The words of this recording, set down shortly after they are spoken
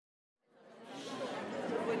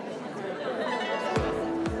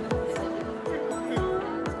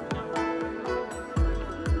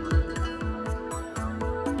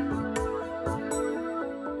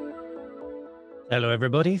Hello,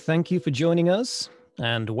 everybody. Thank you for joining us,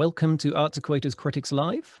 and welcome to Arts Equator's Critics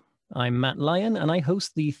Live. I'm Matt Lyon, and I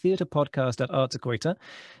host the theatre podcast at Arts Equator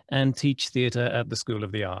and teach theatre at the School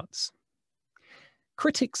of the Arts.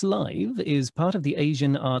 Critics Live is part of the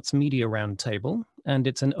Asian Arts Media Roundtable, and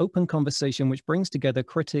it's an open conversation which brings together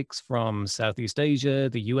critics from Southeast Asia,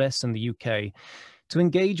 the US, and the UK to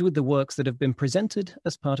engage with the works that have been presented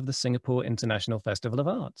as part of the Singapore International Festival of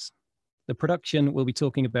Arts. The production we'll be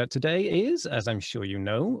talking about today is, as I'm sure you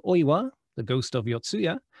know, Oiwa, the Ghost of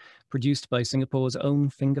Yotsuya, produced by Singapore's own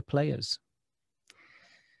Finger Players.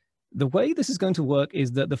 The way this is going to work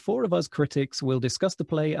is that the four of us critics will discuss the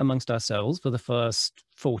play amongst ourselves for the first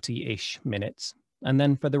 40-ish minutes. And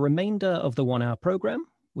then for the remainder of the 1 hour program,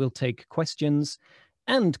 we'll take questions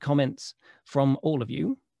and comments from all of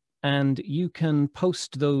you. And you can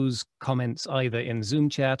post those comments either in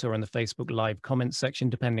Zoom chat or in the Facebook Live comments section,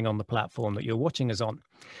 depending on the platform that you're watching us on.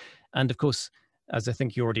 And of course, as I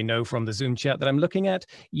think you already know from the Zoom chat that I'm looking at,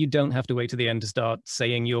 you don't have to wait to the end to start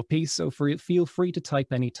saying your piece, so feel free to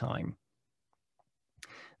type any time.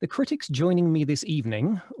 The critics joining me this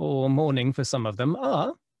evening, or morning for some of them,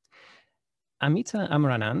 are Amita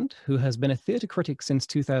Amaranand, who has been a theatre critic since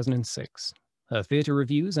 2006. Her theatre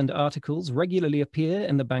reviews and articles regularly appear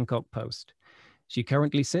in the Bangkok Post. She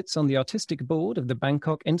currently sits on the artistic board of the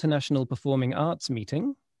Bangkok International Performing Arts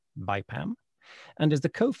Meeting, BIPAM, and is the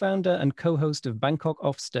co-founder and co-host of Bangkok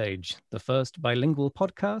Offstage, the first bilingual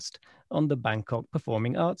podcast on the Bangkok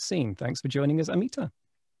performing arts scene. Thanks for joining us, Amita.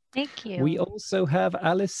 Thank you. We also have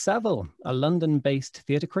Alice Saville, a London-based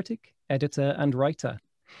theatre critic, editor, and writer.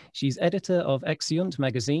 She's editor of Exeunt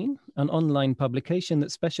magazine, an online publication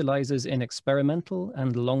that specializes in experimental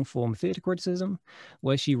and long-form theatre criticism,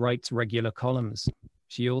 where she writes regular columns.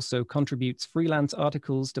 She also contributes freelance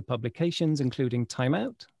articles to publications including Time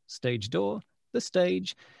Out, Stage Door, The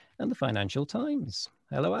Stage, and the Financial Times.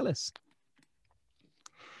 Hello, Alice.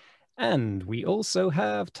 And we also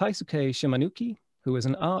have Taisuke Shimanuki, who is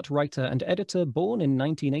an art writer and editor born in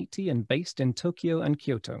 1980 and based in Tokyo and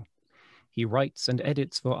Kyoto. He writes and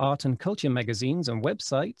edits for art and culture magazines and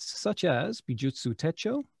websites such as Bijutsu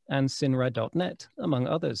Techo and Sinra.net, among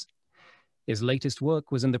others. His latest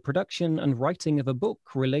work was in the production and writing of a book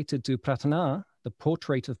related to Pratana, The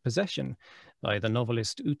Portrait of Possession, by the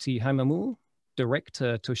novelist Uti Hamamu,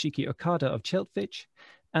 director Toshiki Okada of Cheltfitch,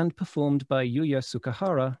 and performed by Yuya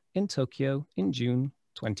Sukahara in Tokyo in June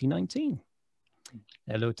 2019.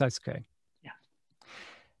 Hello, Taisuke. Yeah.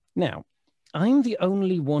 Now, I'm the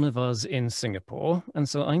only one of us in Singapore, and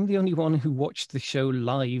so I'm the only one who watched the show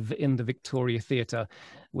live in the Victoria Theatre,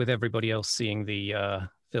 with everybody else seeing the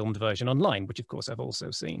filmed version online, which of course I've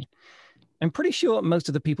also seen. I'm pretty sure most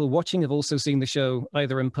of the people watching have also seen the show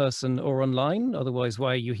either in person or online, otherwise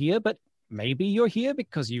why are you here? But maybe you're here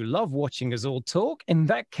because you love watching us all talk. In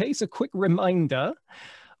that case, a quick reminder,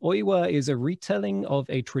 Oiwa is a retelling of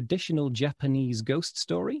a traditional Japanese ghost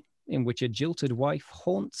story in which a jilted wife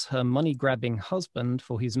haunts her money-grabbing husband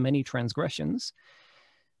for his many transgressions.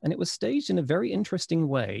 And it was staged in a very interesting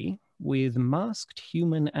way, with masked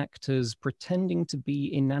human actors pretending to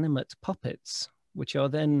be inanimate puppets, which are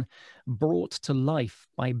then brought to life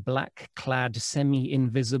by black-clad,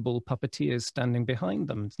 semi-invisible puppeteers standing behind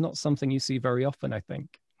them. It's not something you see very often, I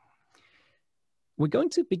think. We're going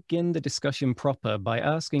to begin the discussion proper by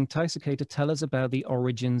asking Taisuke to tell us about the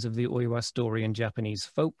origins of the Oiwa story in Japanese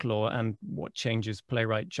folklore and what changes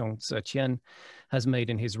playwright Chong Tse-Chien has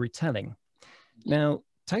made in his retelling. Now,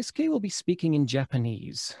 Taisuke will be speaking in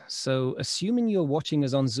Japanese, so assuming you're watching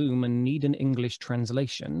us on Zoom and need an English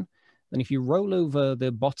translation, then if you roll over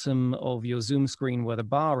the bottom of your Zoom screen where the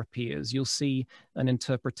bar appears, you'll see an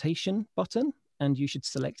interpretation button, and you should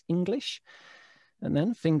select English. And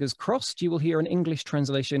then, fingers crossed, you will hear an English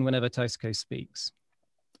translation whenever Taisuke speaks.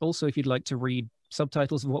 Also, if you'd like to read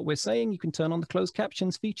subtitles of what we're saying, you can turn on the closed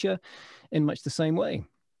captions feature in much the same way.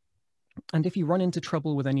 And if you run into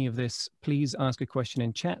trouble with any of this, please ask a question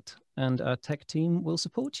in chat, and our tech team will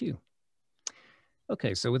support you.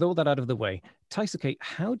 Okay, so with all that out of the way, Taisuke,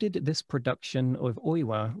 how did this production of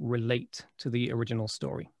Oiwa relate to the original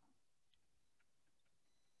story?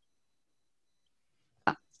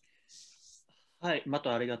 Thank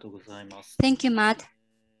you, Matt.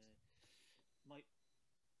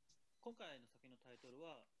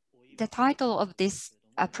 The title of this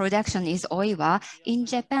production is Oiwa. In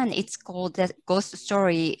Japan, it's called The Ghost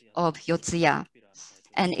Story of Yotsuya,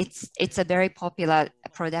 and it's a very popular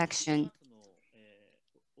production.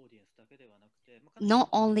 Not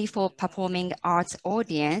only for performing arts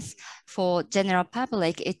audience, for general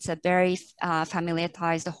public, it's a very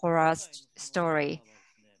familiarized horror story.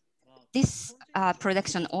 this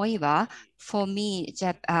production Oiwa, for me,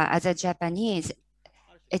 as a Japanese,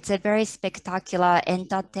 it's a very spectacular,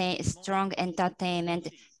 strong entertainment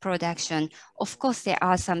production. Of course, there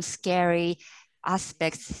are some scary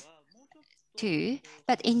aspects too,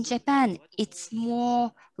 but in Japan, it's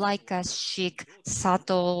more like a chic,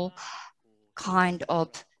 subtle kind of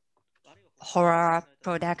horror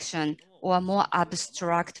production or more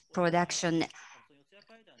abstract production.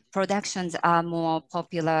 Productions are more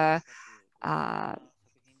popular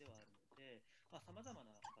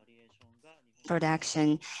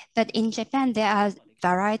production. But in Japan, there are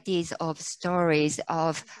varieties of stories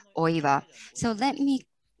of Oiwa. So let me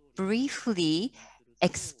briefly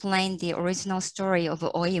explain the original story of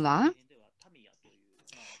Oiwa.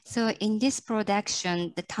 So in this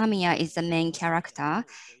production, the Tamiya is the main character.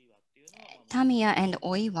 Tamiya and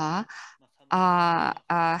Oiwa are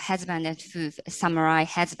a husband and samurai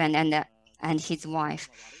husband and his wife.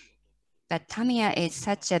 But Tamiya is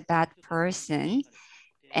such a bad person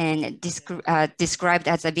and described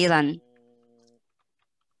as a villain.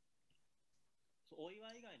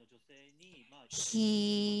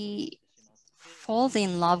 He falls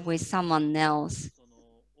in love with someone else.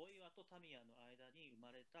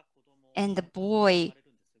 And the boy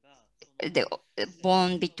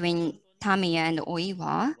born between Tamiya and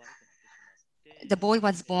Oiwa, the boy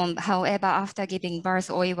was born, however, after giving birth,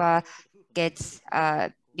 Oiwa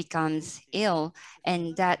becomes ill,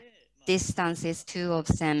 and that distances two of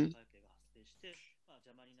them.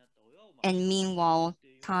 And meanwhile,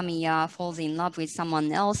 Tamiya falls in love with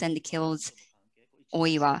someone else and kills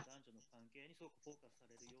Oiwa.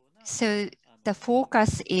 So the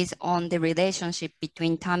focus is on the relationship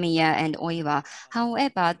between Tamiya and Oiwa.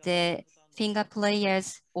 However, the finger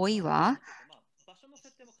players Oiwa,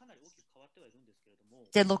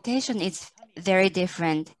 the location is very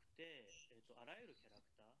different.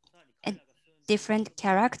 And different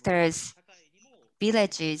characters,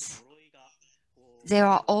 villages, they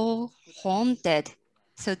are all haunted.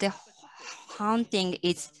 So the haunting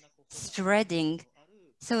is spreading.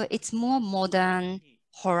 So it's more modern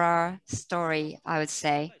horror story, I would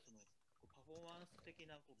say.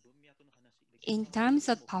 In terms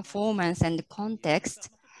of performance and context,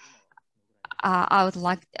 I would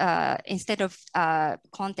like, instead of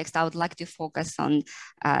context, I would like to focus on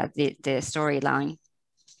the storyline.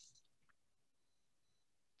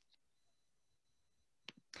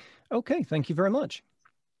 Okay, thank you very much.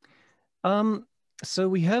 So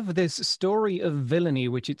we have this story of villainy,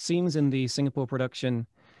 which it seems in the Singapore production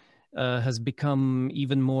has become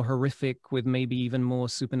even more horrific, with maybe even more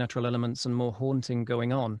supernatural elements and more haunting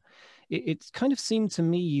going on. It kind of seemed to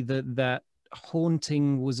me that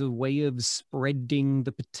haunting was a way of spreading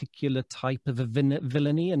the particular type of a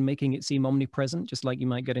villainy and making it seem omnipresent, just like you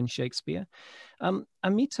might get in Shakespeare.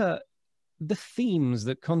 Amita, the themes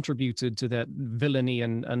that contributed to that villainy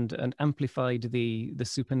and amplified the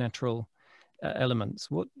supernatural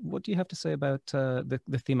elements, what do you have to say about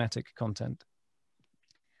the thematic content?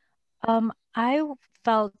 I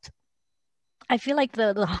feel like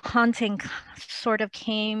the haunting sort of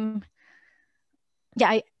came.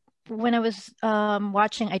 Yeah, when I was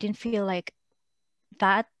watching, I didn't feel like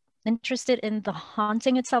that interested in the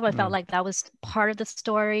haunting itself. I felt like that was part of the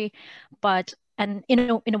story, and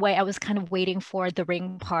in a way, I was kind of waiting for the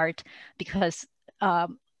ring part because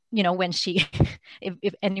when she,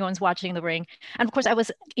 if anyone's watching The Ring, and of course I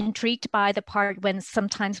was intrigued by the part when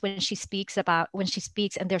sometimes when she speaks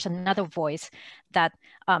and there's another voice that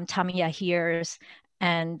Tamiya hears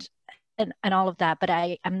and all of that, but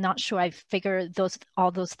I'm not sure I figured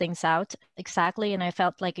all those things out exactly, and I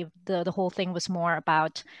felt like if the whole thing was more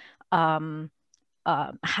about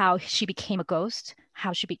how she became a ghost,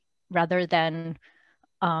 rather than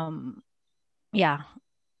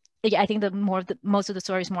I think most of the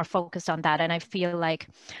story is more focused on that, and I feel like,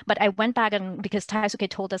 but I went back because Taisuke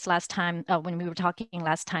told us last time when we were talking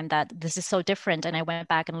last time that this is so different, and I went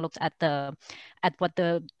back and looked at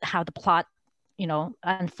how the plot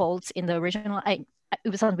unfolds in the original. It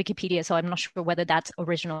was on Wikipedia, so I'm not sure whether that's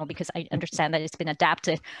original because I understand that it's been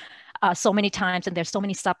adapted so many times and there's so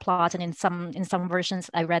many subplots, and in some versions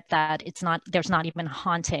I read that there's not even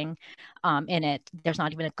haunting in it. There's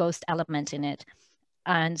not even a ghost element in it.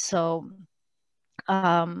 And so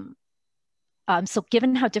so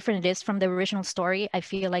given how different it is from the original story, I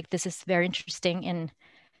feel like this is very interesting in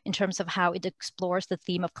terms of how it explores the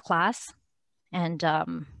theme of class and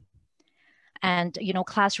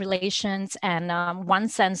class relations and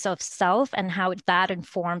one's sense of self and how that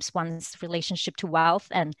informs one's relationship to wealth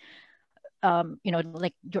and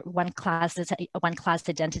like one class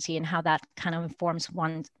identity and how that kind of informs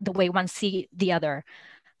the way one see the other.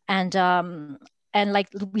 And like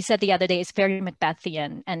we said the other day, it's very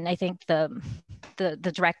Macbethian. And I think the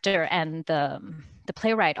director and the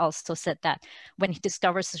playwright also said that when he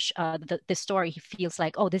discovers the story, he feels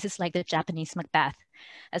like, oh, this is like the Japanese Macbeth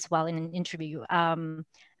as well in an interview. You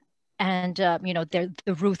know,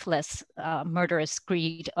 the ruthless, murderous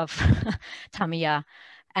greed of Tamiya.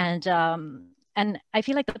 And I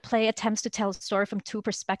feel like the play attempts to tell a story from two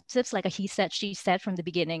perspectives, like a he said, she said from the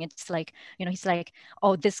beginning. It's like, you know, he's like,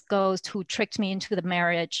 oh, this ghost who tricked me into the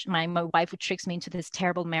marriage, my wife who tricks me into this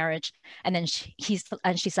terrible marriage. And then she's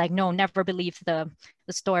like, no, never believe the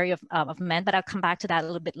story of men. But I'll come back to that a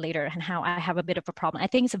little bit later and how I have a bit of a problem. I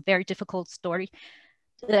think it's a very difficult story,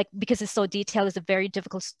 like because it's so detailed. It's a very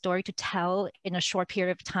difficult story to tell in a short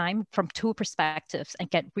period of time from two perspectives and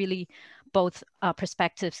get really both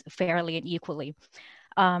perspectives fairly and equally.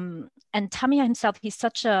 And Tamiya himself, he's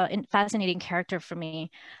such a fascinating character for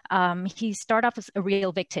me. He started off as a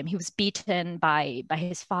real victim. He was beaten by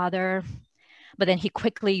his father, but then he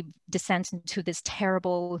quickly descends into this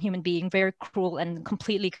terrible human being, very cruel and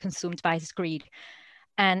completely consumed by his greed.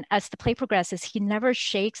 And as the play progresses, he never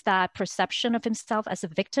shakes that perception of himself as a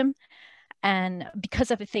victim. And because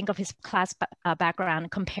of, I think, of his class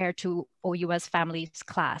background compared to Oyuwa's family's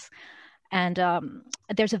class. And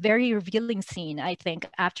there's a very revealing scene, I think,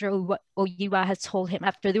 after Oyuwa has told him,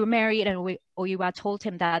 after they were married, and Oyuwa told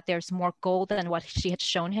him that there's more gold than what she had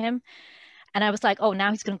shown him. And I was like, oh,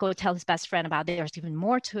 now he's going to go tell his best friend about there's even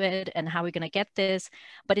more to it and how we're going to get this.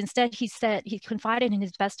 But instead, he confided in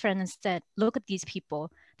his best friend and said, look at these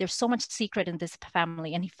people. There's so much secret in this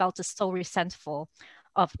family. And he felt just so resentful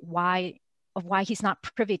of why he's not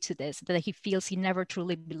privy to this, that he feels he never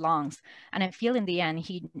truly belongs. And I feel in the end,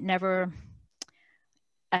 he never,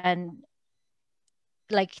 and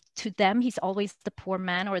like to them, he's always the poor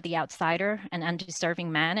man or the outsider and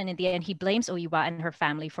undeserving man. And in the end, he blames Oyuwa and her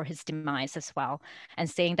family for his demise as well. And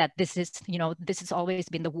saying that this is, you know, this has always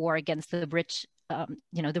been the war against the rich,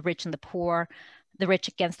 you know, the rich and the poor, the rich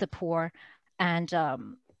against the poor. And,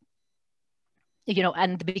 you know,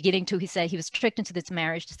 and the beginning too, he said he was tricked into this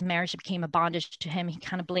marriage. This marriage became a bondage to him. He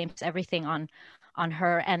kind of blames everything on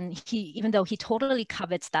her. And he, even though he totally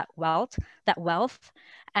covets that wealth,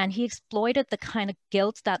 and he exploited the kind of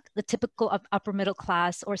guilt that the typical of upper middle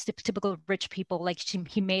class or typical rich people, like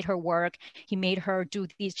he made her work, he made her do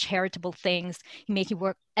these charitable things, he made her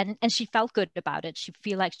work, and she felt good about it. She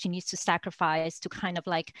feel like she needs to sacrifice to kind of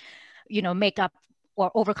like, you know, make up or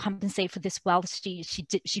overcompensate for this wealth she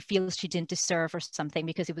feels she didn't deserve or something,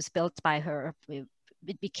 because it was built by her.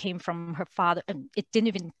 It became from her father, and it didn't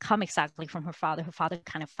even come exactly from her father. Her father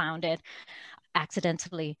kind of found it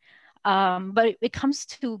accidentally. But it comes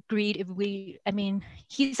to greed. I mean,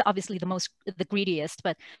 he's obviously the greediest,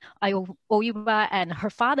 but Oyuwa and her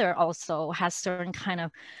father also has certain kind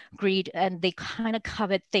of greed, and they kind of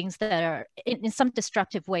covet things that are in some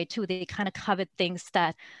destructive way too. They kind of covet things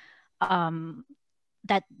that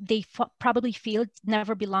that they probably feel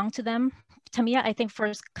never belong to them. Tamiya, I think,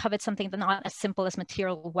 first covets something that's not as simple as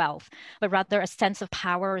material wealth, but rather a sense of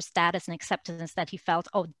power, or status, and acceptance that he felt,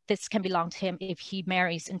 oh, this can belong to him if he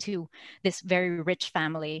marries into this very rich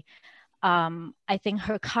family. I think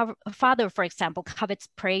her father, for example, covets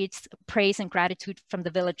praise and gratitude from the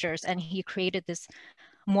villagers, and he created this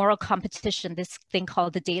moral competition, this thing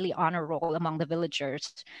called the daily honor roll among the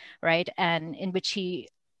villagers, right? And in which he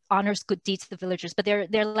honors good deeds to the villagers, but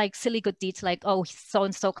they're like silly good deeds, like, oh, so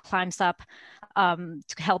and so climbs up to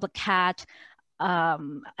help a cat,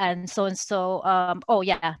 and so oh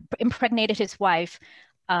yeah, impregnated his wife,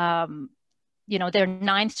 you know, their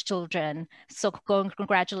 9th children, so go and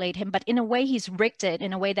congratulate him. But in a way, he's rigged it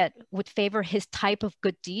in a way that would favor his type of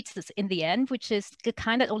good deeds in the end, which is the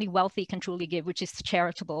kind that only wealthy can truly give, which is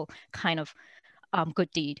charitable kind of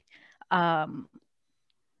good deed.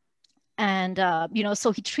 You know,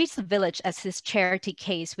 so he treats the village as his charity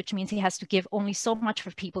case, which means he has to give only so much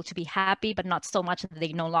for people to be happy, but not so much that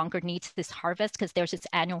they no longer need this harvest, because there's this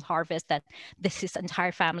annual harvest that his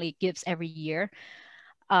entire family gives every year.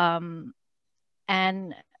 And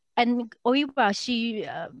Oyuwa, she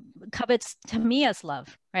covets Tamiya's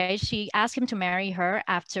love, right? She asked him to marry her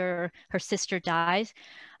after her sister dies,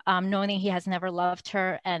 knowing he has never loved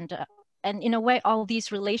her. And in a way, all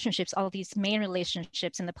these relationships, all these main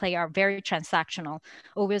relationships in the play are very transactional.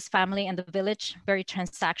 Oyuwa's family and the village, very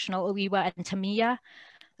transactional. Oyuwa and Tamiya,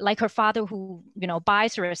 like her father, who, you know,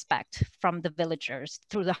 buys respect from the villagers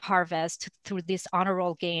through the harvest, through this honor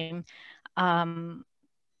roll game.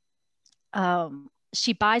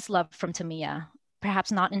 She buys love from Tamiya,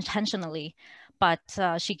 perhaps not intentionally, but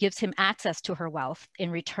she gives him access to her wealth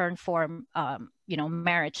in return for, you know,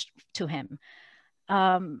 marriage to him.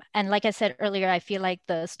 And like I said earlier, I feel like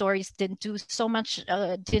the stories didn't do so much,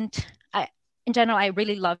 in general, I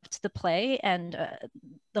really loved the play and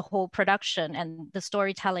the whole production and the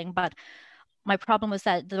storytelling, but my problem was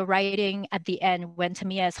that the writing at the end, when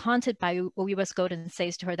Tamiya is haunted by Oiwa's ghost and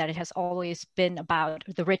says to her that it has always been about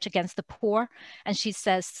the rich against the poor, and she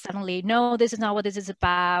says suddenly, no, this is not what this is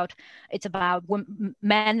about. It's about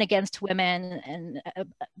men against women. And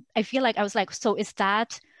I feel like I was like, so is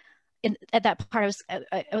that, at that part,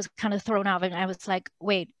 I was kind of thrown off, and I was like,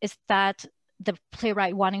 wait, is that the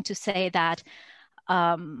playwright wanting to say that,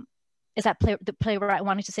 the playwright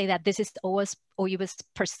wanting to say that this is Oiwa's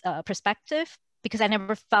perspective? Because I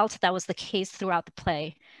never felt that was the case throughout the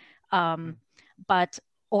play.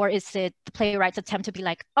 Or is it the playwright's attempt to be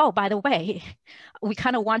like, oh, by the way, we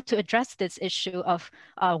kind of want to address this issue of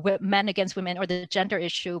men against women, or the gender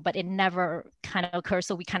issue, but it never kind of occurs,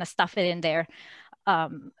 so we kind of stuff it in there,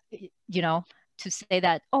 you know, to say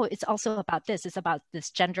that, oh, it's also about this, it's about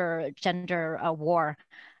this gender war.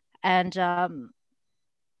 And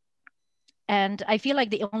I feel like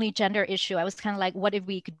the only gender issue, I was kind of like, what if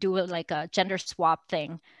we could do like a gender swap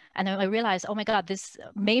thing? And then I realized, oh my God, this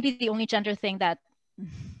maybe the only gender thing that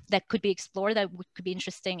could be explored, that could be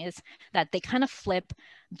interesting, is that they kind of flip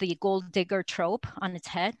the gold digger trope on its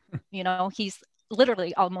head. You know, he's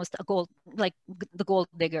literally almost the gold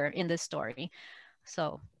digger in this story.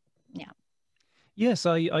 So, yeah. Yes,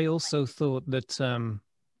 I also thought that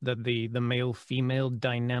that the male-female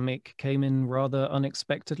dynamic came in rather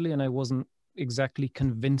unexpectedly, and I wasn't exactly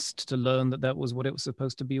convinced to learn that that was what it was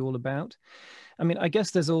supposed to be all about. I mean, I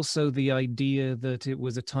guess there's also the idea that it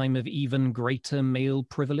was a time of even greater male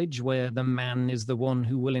privilege, where the man is the one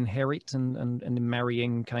who will inherit, and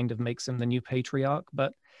marrying kind of makes him the new patriarch.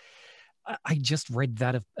 But I just read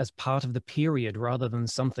that as part of the period rather than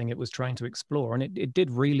something it was trying to explore. And it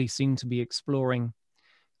did really seem to be exploring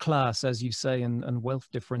class, as you say, and wealth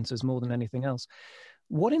differences more than anything else.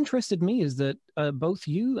 What interested me is that both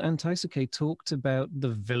you and Taisuke talked about the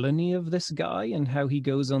villainy of this guy and how he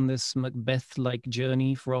goes on this Macbeth-like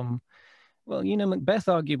journey from, well, you know, Macbeth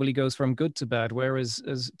arguably goes from good to bad, whereas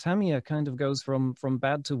Tamiya kind of goes from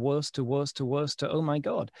bad to worse to worse to worse to, oh my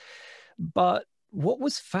God. But what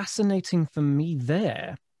was fascinating for me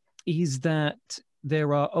there is that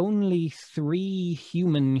there are only 3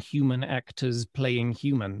 human actors playing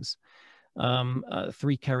humans.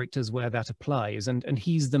 3 characters where that applies, and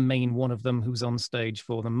he's the main one of them who's on stage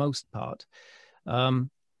for the most part. And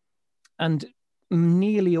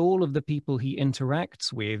nearly all of the people he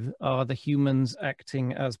interacts with are the humans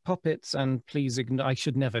acting as puppets, and please ignore, I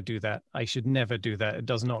should never do that. I should never do that. It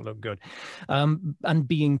does not look good. And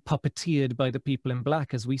being puppeteered by the people in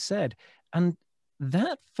black, as we said. And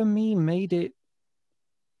that for me made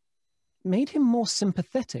him more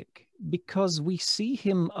sympathetic, because we see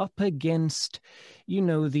him up against, you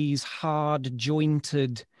know, these hard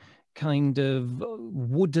jointed kind of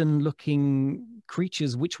wooden looking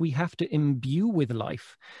creatures which we have to imbue with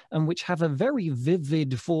life, and which have a very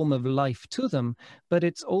vivid form of life to them, but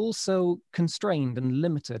it's also constrained and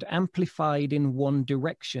limited, amplified in one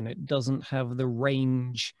direction. It doesn't have the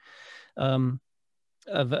range of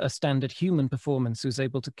a standard human performance who's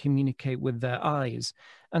able to communicate with their eyes.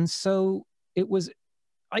 And so it was,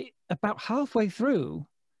 about halfway through,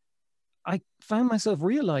 I found myself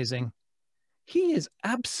realizing he is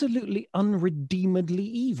absolutely unredeemably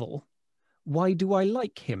evil. Why do I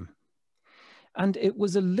like him? And it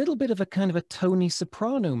was a little bit of a kind of a Tony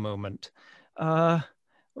Soprano moment, where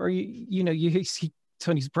you see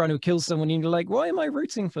Tony Soprano kills someone and you're like, why am I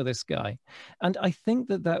rooting for this guy? And I think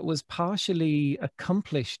that was partially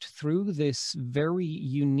accomplished through this very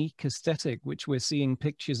unique aesthetic, which we're seeing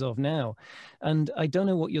pictures of now. And I don't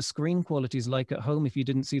know what your screen quality is like at home if you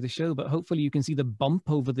didn't see the show, but hopefully you can see the bump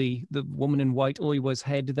over the woman in white Oiwa's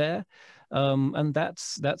head there. And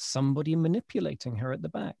that's somebody manipulating her at the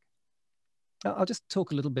back. I'll just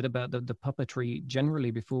talk a little bit about the puppetry generally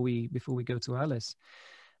before we go to Alice.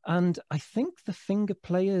 And I think the finger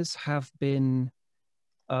players have been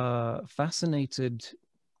fascinated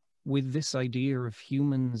with this idea of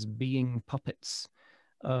humans being puppets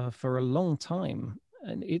for a long time.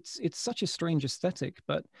 And it's such a strange aesthetic,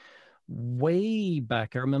 but way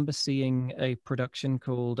back, I remember seeing a production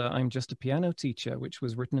called I'm Just a Piano Teacher, which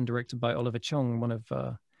was written and directed by Oliver Chong, one of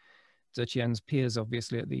Zetian's peers,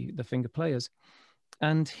 obviously, at the Finger Players.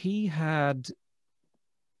 And he had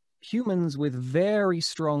humans with very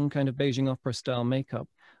strong kind of Beijing opera style makeup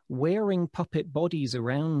wearing puppet bodies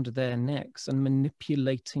around their necks and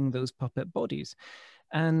manipulating those puppet bodies.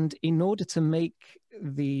 And in order to make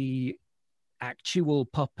the actual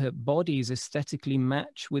puppet bodies aesthetically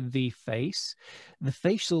match with the face, the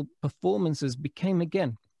facial performances became,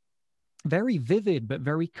 again, very vivid, but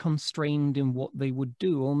very constrained in what they would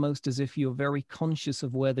do, almost as if you're very conscious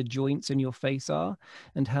of where the joints in your face are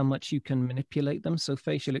and how much you can manipulate them. So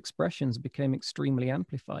facial expressions became extremely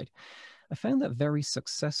amplified. I found that very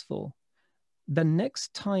successful. The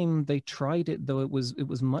next time they tried it, though, it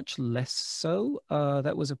was much less so.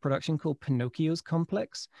 That was a production called Pinocchio's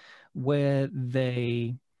Complex, where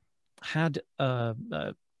they had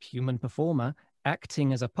a human performer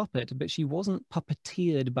acting as a puppet, but she wasn't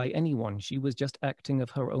puppeteered by anyone. She was just acting of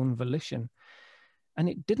her own volition. And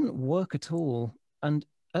it didn't work at all. And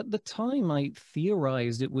at the time, I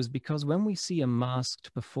theorized it was because when we see a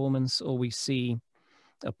masked performance or we see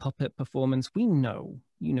a puppet performance, we know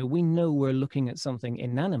we're looking at something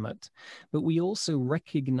inanimate, but we also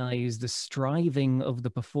recognize the striving of the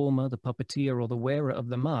performer, the puppeteer, or the wearer of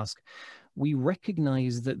the mask. We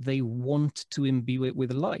recognize that they want to imbue it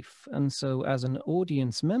with life. And so as an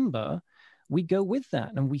audience member, we go with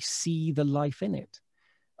that and we see the life in it.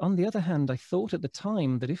 On the other hand, I thought at the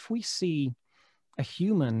time that if we see a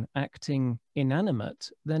human acting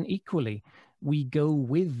inanimate, then equally we go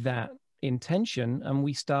with that intention and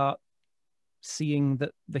we start seeing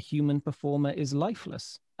that the human performer is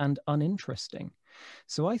lifeless and uninteresting.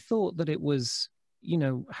 So I thought that it was,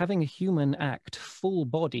 having a human act full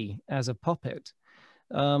body as a puppet,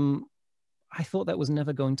 I thought that was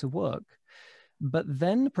never going to work. But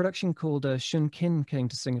then a production called Shunkin came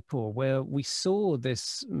to Singapore, where we saw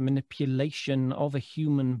this manipulation of a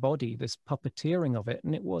human body, this puppeteering of it,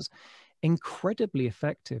 and it was incredibly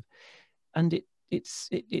effective. And it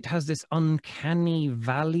has this uncanny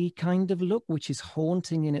valley kind of look, which is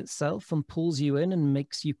haunting in itself and pulls you in and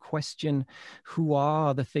makes you question who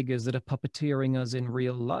are the figures that are puppeteering us in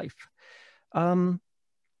real life. And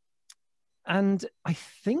I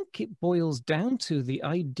think it boils down to the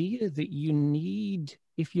idea that you need,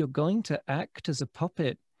 if you're going to act as a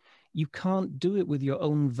puppet, you can't do it with your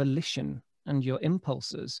own volition and your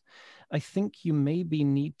impulses. I think you maybe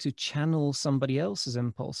need to channel somebody else's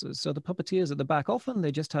impulses. So the puppeteers at the back, often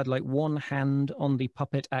they just had like one hand on the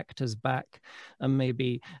puppet actor's back and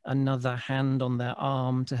maybe another hand on their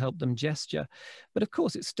arm to help them gesture. But of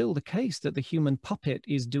course, it's still the case that the human puppet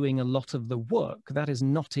is doing a lot of the work. That is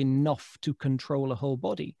not enough to control a whole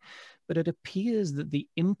body. But it appears that the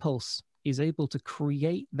impulse is able to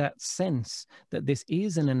create that sense that this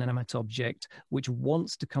is an inanimate object which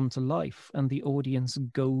wants to come to life, and the audience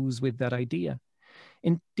goes with that idea.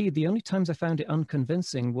 Indeed, the only times I found it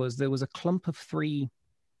unconvincing was there was a clump of three,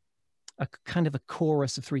 a kind of a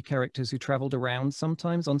chorus of three characters who traveled around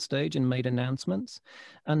sometimes on stage and made announcements.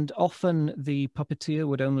 And often the puppeteer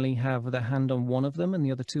would only have their hand on one of them and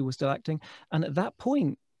the other two were still acting. And at that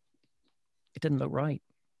point, it didn't look right.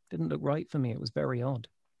 It didn't look right for me. It was very odd.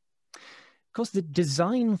 Of course, the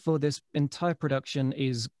design for this entire production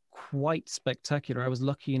is quite spectacular. I was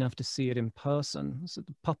lucky enough to see it in person. So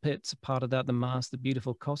the puppets are part of that, the mask, the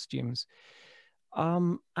beautiful costumes.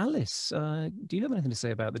 Alice, do you have anything to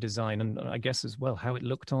say about the design and I guess as well how it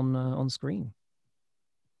looked on screen?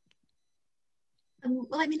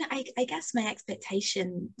 Well, I mean, I guess my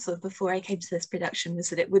expectation sort of before I came to this production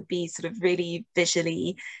was that it would be sort of really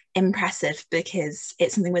visually impressive because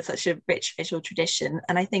it's something with such a rich visual tradition.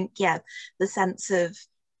 And I think, yeah, the sense of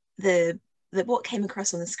what came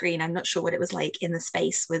across on the screen, I'm not sure what it was like in the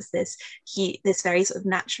space, was this very sort of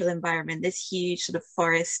natural environment, this huge sort of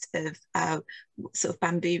forest of sort of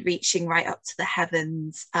bamboo reaching right up to the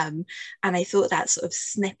heavens. And I thought that sort of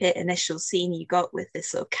snippet initial scene you got with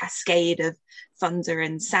this sort of cascade of thunder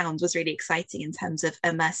and sound was really exciting in terms of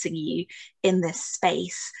immersing you in this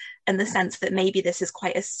space, and the sense that maybe this is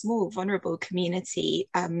quite a small, vulnerable community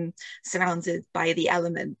surrounded by the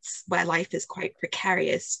elements where life is quite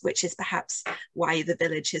precarious, which is perhaps why the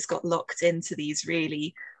village has got locked into these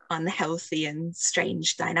really unhealthy and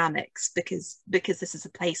strange dynamics, because this is a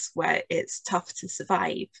place where it's tough to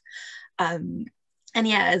survive. And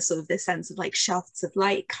yeah, sort of this sense of like shafts of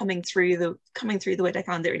light coming through the wood, I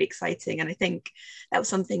found it really exciting. And I think that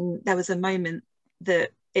was a moment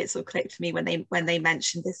that it sort of clicked for me when they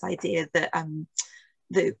mentioned this idea that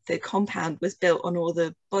the compound was built on all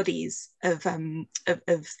the bodies of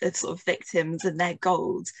sort of victims and their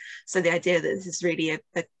gold. So the idea that this is really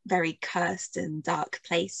a very cursed and dark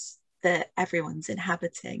place that everyone's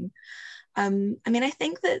inhabiting. I mean, I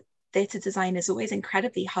think that theatre design is always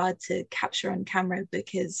incredibly hard to capture on camera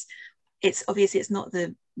because it's not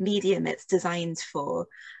the medium it's designed for.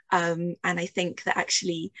 And I think that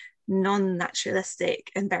actually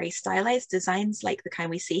non-naturalistic and very stylized designs like the kind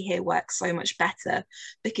we see here work so much better,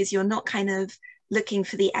 because you're not kind of looking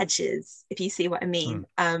for the edges, if you see what I mean.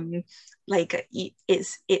 Like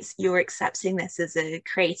it's you're accepting this as a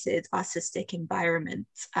created artistic environment.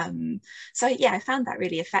 So yeah, I found that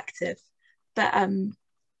really effective. But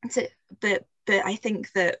but I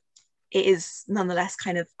think that it is nonetheless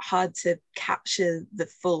kind of hard to capture the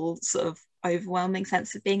full sort of overwhelming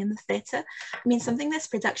sense of being in the theatre. I mean, something this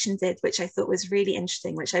production did, which I thought was really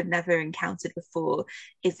interesting, which I've never encountered before,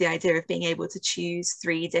 is the idea of being able to choose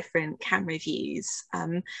 3 different camera views.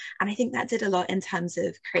 And I think that did a lot in terms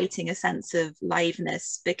of creating a sense of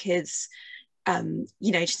liveness, because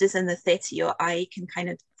you know, just as in the theatre, your eye can kind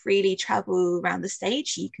of freely travel around the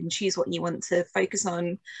stage. You can choose what you want to focus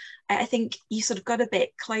on. I think you sort of got a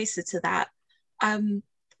bit closer to that.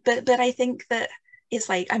 But I think that it's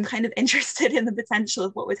like, I'm kind of interested in the potential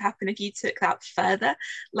of what would happen if you took that further,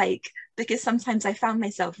 like, because sometimes I found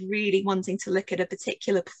myself really wanting to look at a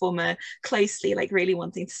particular performer closely, like really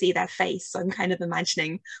wanting to see their face. So I'm kind of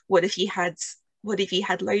imagining, what if you had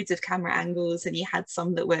loads of camera angles and you had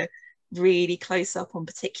some that were really close up on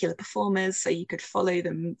particular performers so you could follow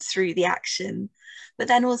them through the action. But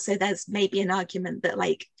then also there's maybe an argument that,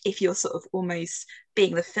 like, if you're sort of almost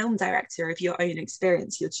being the film director of your own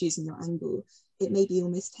experience, you're choosing your angle, it maybe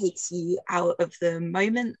almost takes you out of the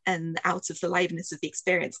moment and out of the liveness of the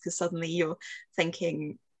experience, because suddenly you're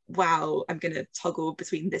thinking, wow, I'm going to toggle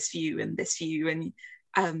between this view and this view.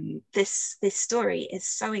 And this story is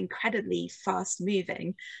so incredibly fast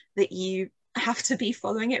moving that you have to be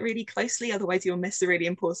following it really closely, otherwise you'll miss a really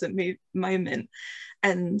important moment.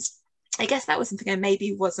 And I guess that was something I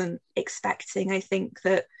maybe wasn't expecting. I think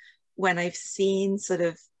that when I've seen sort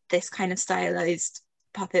of this kind of stylized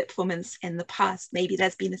puppet performance in the past, maybe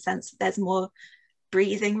there's been a sense that there's more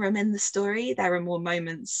breathing room in the story. There are more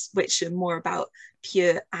moments which are more about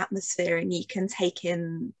pure atmosphere, and you can take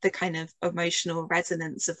in the kind of emotional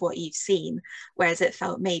resonance of what you've seen, whereas it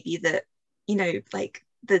felt maybe that, you know, like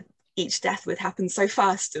each death would happen so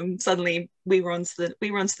fast and suddenly we were on to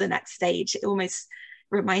the next stage. It almost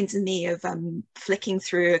reminded me of flicking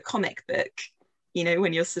through a comic book, you know,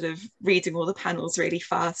 when you're sort of reading all the panels really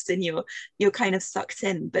fast and you're kind of sucked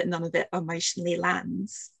in, but none of it emotionally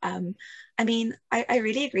lands. I mean, I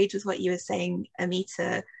really agreed with what you were saying,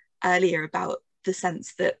 Amita, earlier about the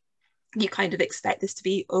sense that you kind of expect this to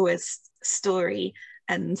be always story,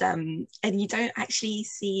 and you don't actually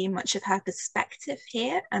see much of her perspective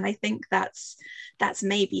here. And I think that's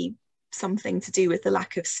maybe something to do with the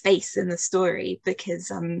lack of space in the story,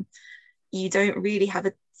 because you don't really have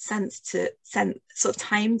a sort of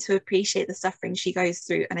time to appreciate the suffering she goes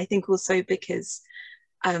through. And I think also because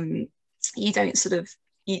you don't sort of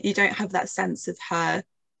you don't have that sense of her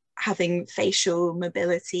having facial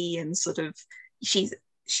mobility, and sort of she's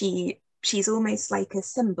almost like a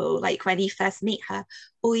symbol. Like when you first meet her,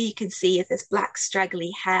 all you can see is this black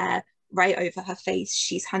straggly hair right over her face.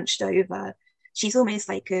 She's hunched over. She's almost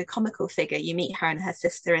like a comical figure. You meet her and her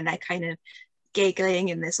sister and they're kind of giggling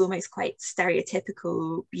in this almost quite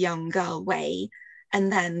stereotypical young girl way.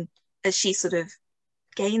 And then as she sort of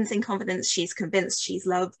gains in confidence, she's convinced she's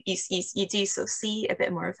loved, you do sort of see a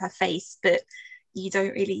bit more of her face, but you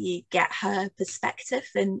don't really get her perspective.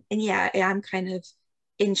 And yeah, I am kind of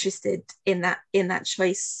interested in that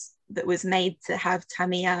choice that was made to have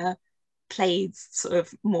Tamiya played sort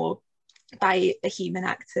of more by a human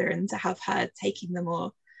actor, and to have her taking the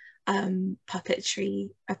more puppetry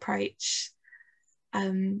approach.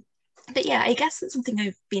 But yeah, I guess that's something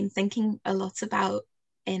I've been thinking a lot about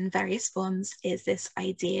in various forms, is this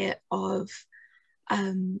idea of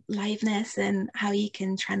liveness and how you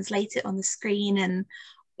can translate it on the screen, and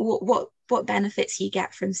what benefits you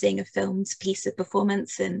get from seeing a filmed piece of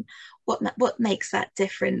performance, and what makes that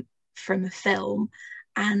different from a film.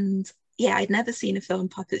 And yeah, I'd never seen a film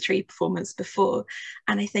puppetry performance before,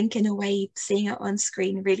 and I think in a way seeing it on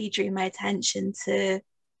screen really drew my attention to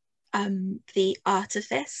the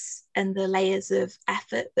artifice and the layers of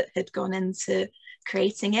effort that had gone into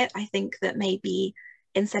creating it. I think that maybe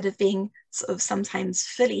instead of being sort of sometimes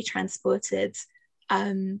fully transported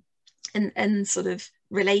and sort of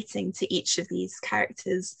relating to each of these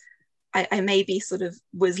characters, I maybe sort of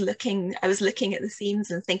was looking at the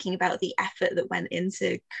scenes and thinking about the effort that went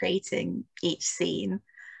into creating each scene.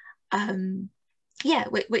 Yeah,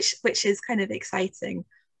 which is kind of exciting.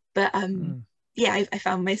 But yeah, I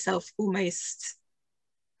found myself almost,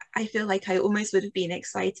 I feel like I almost would have been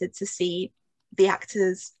excited to see the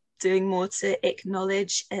actors doing more to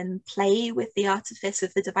acknowledge and play with the artifice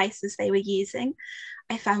of the devices they were using.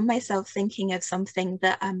 I found myself thinking of something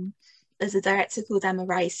that there's a director called Emma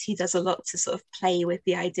Rice. He does a lot to sort of play with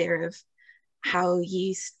the idea of how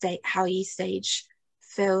you stage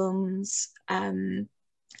films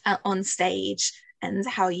on stage, and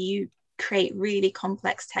how you create really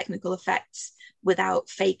complex technical effects without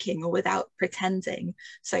faking or without pretending.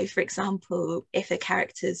 So for example, if a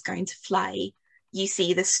character is going to fly, you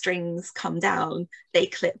see the strings come down, they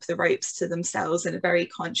clip the ropes to themselves in a very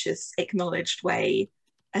conscious, acknowledged way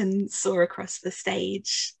and soar across the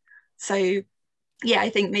stage. So yeah, I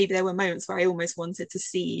think maybe there were moments where I almost wanted to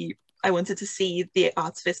see the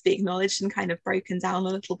artifice be acknowledged and kind of broken down a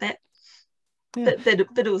little bit. Yeah.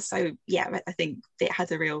 But also, yeah, I think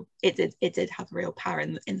it did have a real power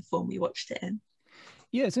in the form we watched it in.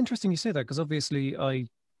 Yeah, it's interesting you say that, because obviously I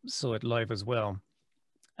saw it live as well.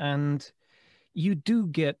 And you do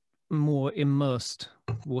get more immersed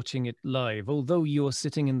watching it live. Although you're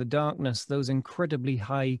sitting in the darkness, those incredibly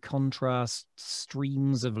high contrast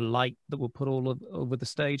streams of light that were put all over the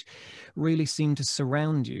stage really seem to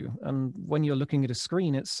surround you. And when you're looking at a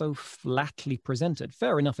screen, it's so flatly presented.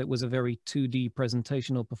 Fair enough, it was a very 2D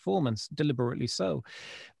presentational performance, deliberately so,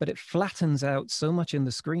 but it flattens out so much in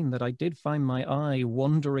the screen that I did find my eye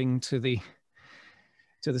wandering to the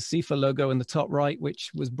SIFA logo in the top right,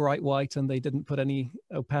 which was bright white, and they didn't put any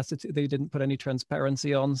opacity, they didn't put any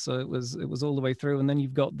transparency on, so it was all the way through. And then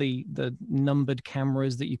you've got the numbered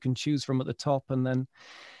cameras that you can choose from at the top, and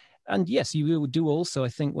yes, you do also, I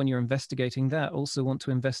think, when you're investigating that, also want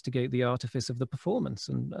to investigate the artifice of the performance,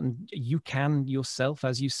 and you can yourself,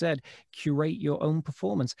 as you said, curate your own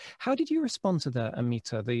performance. How did you respond to that,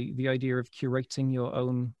 Amita, the idea of curating your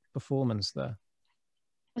own performance there?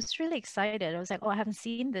 I was really excited. I was like, oh, I haven't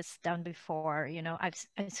seen this done before. You know,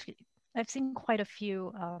 I've seen quite a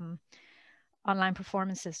few online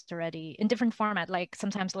performances already in different format, like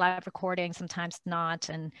sometimes live recording, sometimes not,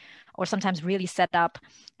 or sometimes really set up.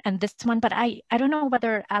 And this one, but I don't know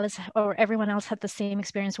whether Alice or everyone else had the same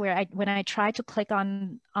experience, where when I tried to click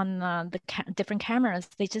on the different cameras,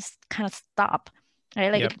 they just kind of stop.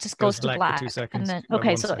 Right? Like, yep, it just goes to black. For 2 seconds, and then,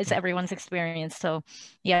 okay, so second. It's everyone's experience. So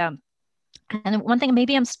yeah. And one thing,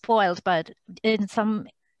 maybe I'm spoiled, but in some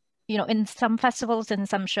festivals and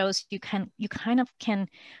some shows, you kind of can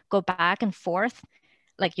go back and forth.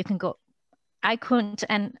 Like, you can go, I couldn't,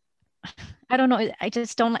 and I don't know, I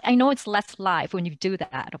just don't, I know it's less live when you do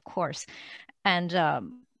that, of course. And,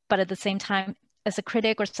 but at the same time, as a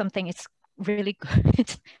critic or something, it's really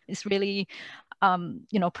good. It's really,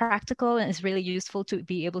 practical, and it's really useful to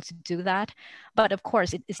be able to do that. But of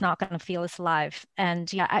course, it's not going to feel as live.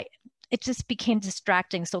 And yeah, it just became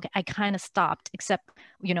distracting. So I kind of stopped, except,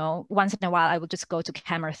 once in a while, I would just go to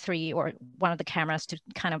camera 3 or one of the cameras to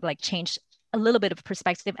kind of like change a little bit of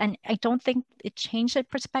perspective. And I don't think it changed the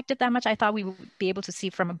perspective that much. I thought we would be able to see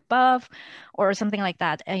from above or something like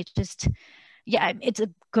that. It's a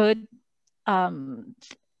good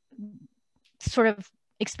sort of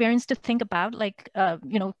experience to think about, like,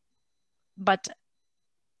 but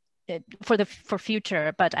for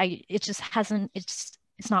future, but it just hasn't, it's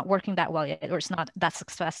not working that well yet, or it's not that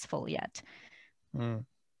successful yet.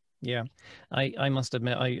 Yeah, I must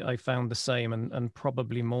admit, I found the same, and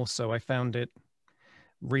probably more so. I found it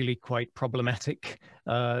really quite problematic.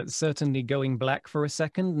 Certainly going black for a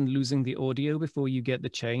second and losing the audio before you get the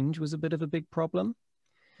change was a bit of a big problem.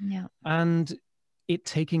 Yeah. And it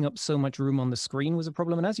taking up so much room on the screen was a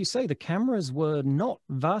problem. And as you say, the cameras were not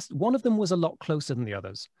vast. One of them was a lot closer than the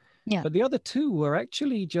others. Yeah. But the other two were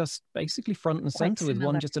actually just basically front and center, with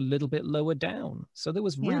one just a little bit lower down. So there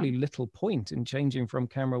was really little point in changing from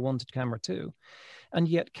camera 1 to camera 2. And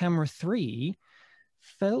yet camera 3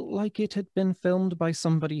 felt like it had been filmed by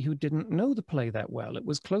somebody who didn't know the play that well. It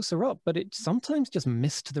was closer up, but it sometimes just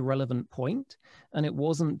missed the relevant point, and it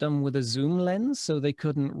wasn't done with a zoom lens, so they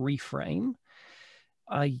couldn't reframe.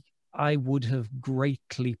 I would have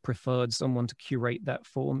greatly preferred someone to curate that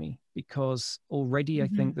for me, because already I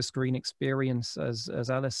think the screen experience, as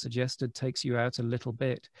Alice suggested, takes you out a little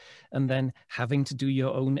bit. And then having to do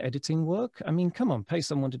your own editing work, I mean, come on, pay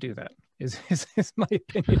someone to do that, is my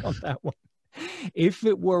opinion on that one. If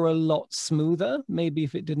it were a lot smoother, maybe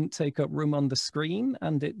if it didn't take up room on the screen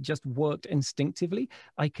and it just worked instinctively,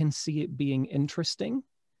 I can see it being interesting.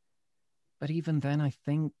 But even then, I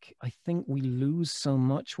think we lose so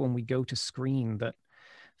much when we go to screen that,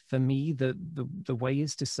 for me, the way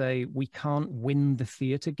is to say we can't win the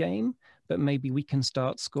theater game, but maybe we can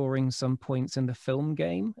start scoring some points in the film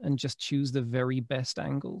game and just choose the very best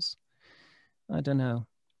angles. I don't know.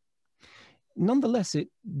 Nonetheless, it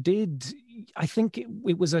did. I think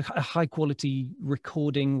it was a high quality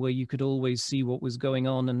recording where you could always see what was going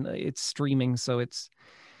on, and it's streaming, so it's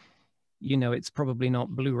you know, it's probably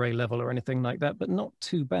not Blu-ray level or anything like that, but not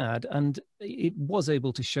too bad. And it was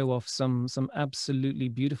able to show off some absolutely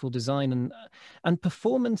beautiful design and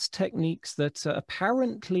performance techniques that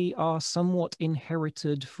apparently are somewhat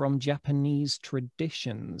inherited from Japanese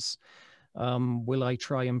traditions. Will I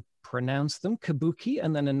try and pronounce them? Kabuki,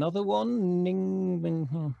 and then another one,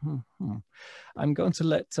 I'm going to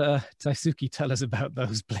let Taisuke tell us about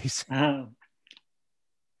those, please.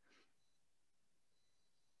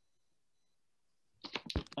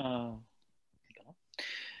 いいかな。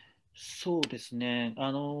そうですね。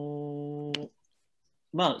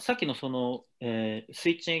まあ、さっきのその、スイ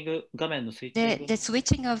ッチング、画面のスイッチング。The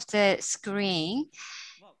switching of the screen,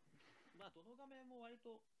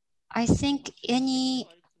 I think any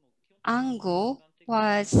angle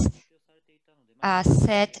was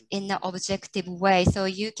set in an objective way, so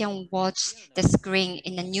you can watch the screen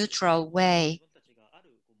in a neutral way.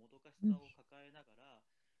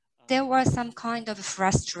 There was some kind of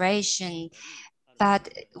frustration, but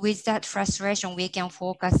with that frustration, we can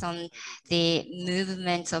focus on the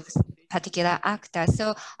movements of particular actor.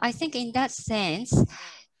 So I think in that sense,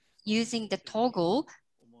 using the toggle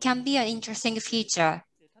can be an interesting feature.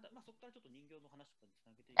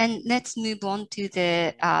 And let's move on to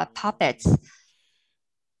the puppets.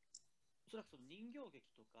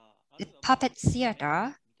 The puppet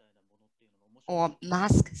theater or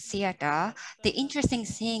mask theater, the interesting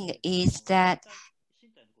thing is that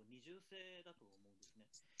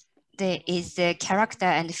there is the character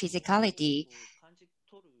and physicality,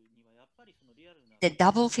 the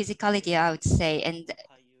double physicality, I would say, and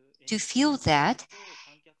to feel that,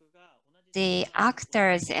 the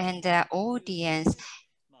actors and the audience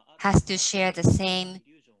has to share the same,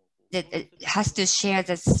 has to share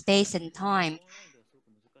the space and time.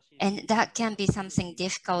 And that can be something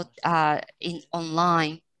difficult in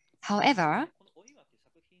online. However,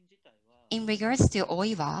 in regards to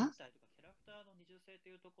Oiwa,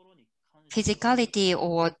 physicality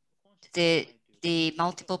or the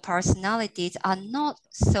multiple personalities are not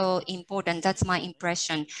so important. That's my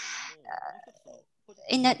impression.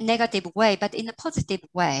 In a negative way, but in a positive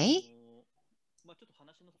way,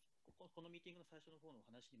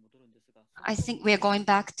 I think we're going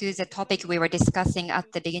back to the topic we were discussing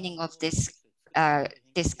at the beginning of this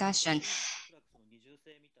discussion.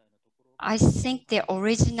 I think the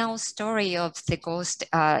original story of the Ghost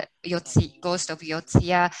of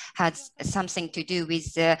Yotsuya has something to do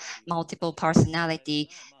with the multiple personality.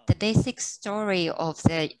 The basic story of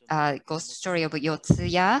the Ghost Story of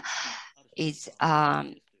Yotsuya is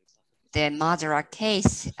the murder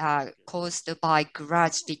case caused by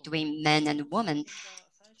grudge between men and women.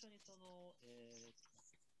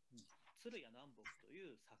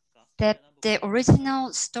 The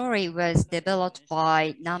original story was developed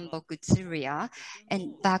by Namboku Tsuruya,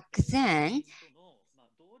 and back then,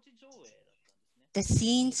 the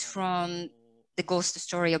scenes from the Ghost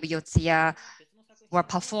Story of Yotsuya were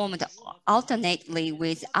performed alternately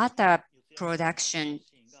with other production.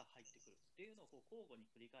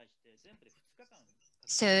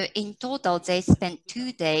 So in total, they spent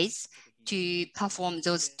 2 days to perform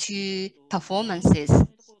those 2 performances.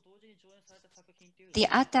 The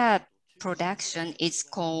other production is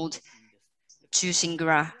called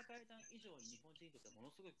Chushingura.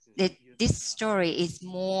 This story is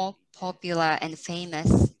more popular and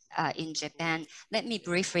famous in Japan. Let me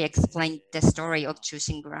briefly explain the story of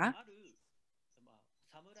Chushingura.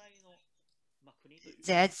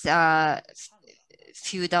 There's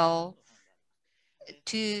feudal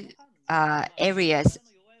 2 areas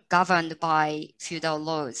governed by feudal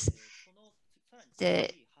laws.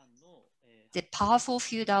 The powerful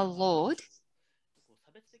feudal lord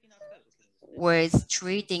was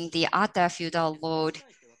treating the other feudal lord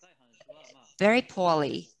very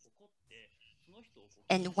poorly.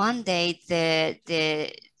 And one day,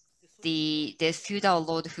 the feudal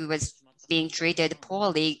lord who was being treated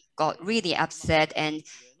poorly got really upset and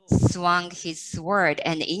swung his sword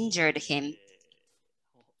and injured him.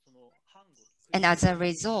 And as a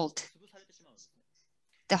result,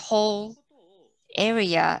 the whole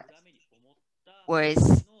area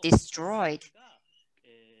was destroyed.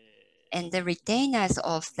 And the retainers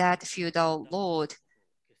of that feudal lord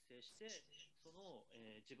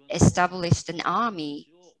established an army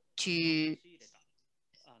to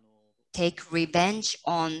take revenge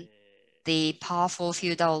on the powerful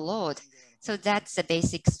feudal lord. So that's the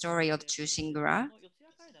basic story of Chushingura.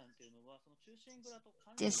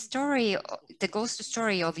 The ghost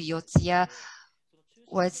story of Yotsuya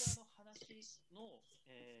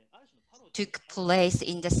took place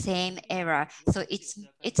in the same era. So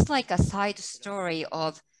it's like a side story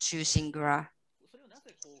of Chushingura.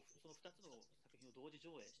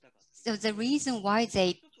 So the reason why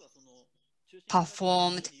they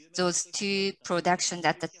performed those two productions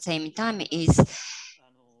at the same time is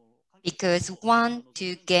because one,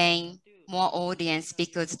 to gain more audience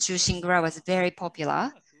because Chushingra was very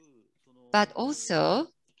popular, but also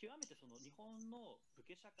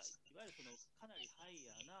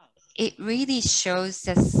it really shows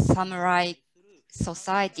the samurai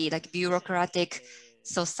society, like bureaucratic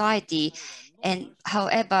society. And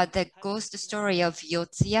however, the ghost story of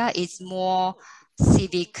Yotsuya is more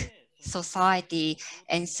civic society.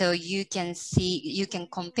 And so you can see, you can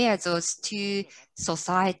compare those two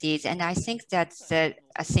societies. And I think that's the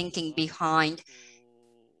thinking behind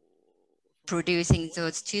producing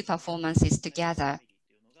those two performances together.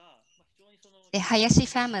 The Hayashi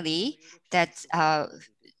family, that's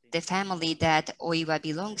the family that Oiwa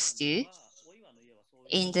belongs to,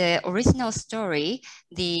 in the original story,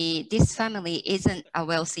 this family isn't a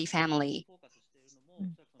wealthy family.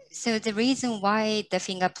 So the reason why the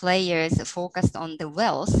finger players focused on the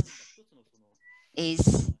wealth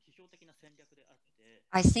is,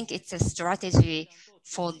 I think it's a strategy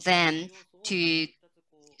for them to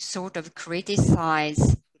sort of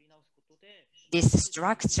criticize this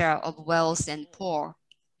structure of wealth and poor,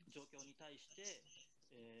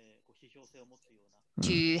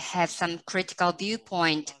 to have some critical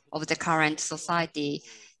viewpoint of the current society.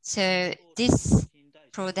 So this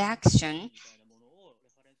production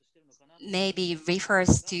maybe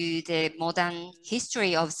refers to the modern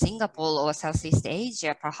history of Singapore or Southeast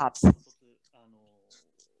Asia, perhaps,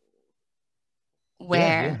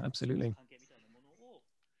 where, absolutely.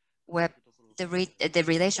 where the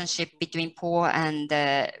relationship between poor and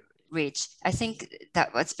rich. I think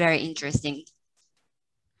that was very interesting.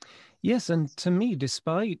 Yes, and to me,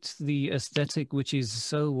 despite the aesthetic, which is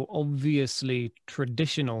so obviously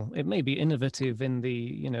traditional, it may be innovative in the,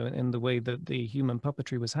 you know, in the way that the human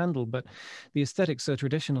puppetry was handled, but the aesthetic's so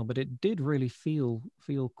traditional, but it did really feel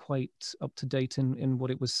quite up to date in what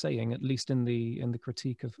it was saying, at least in the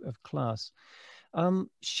critique of class.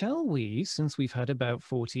 Shall we, since we've had about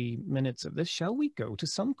 40 minutes of this, shall we go to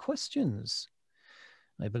some questions?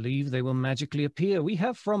 I believe they will magically appear. We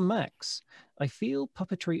have from Max. I feel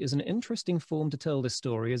puppetry is an interesting form to tell this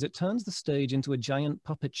story as it turns the stage into a giant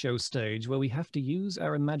puppet show stage where we have to use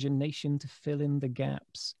our imagination to fill in the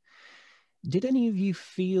gaps. Did any of you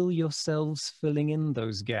feel yourselves filling in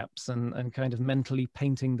those gaps and kind of mentally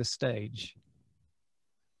painting the stage?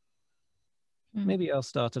 Maybe I'll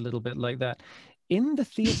start a little bit like that. In the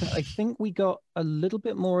theater, I think we got a little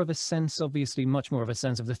bit more of a sense, obviously much more of a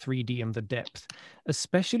sense of the 3D and the depth,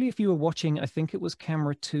 especially if you were watching, I think it was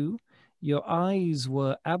camera 2, your eyes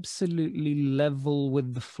were absolutely level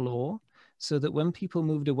with the floor so that when people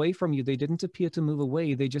moved away from you, they didn't appear to move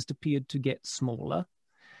away, they just appeared to get smaller,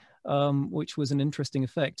 which was an interesting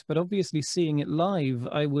effect. But obviously seeing it live,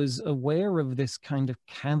 I was aware of this kind of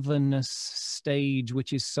cavernous stage,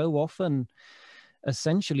 which is so often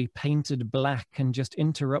essentially painted black and just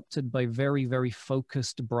interrupted by very, very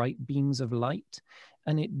focused bright beams of light.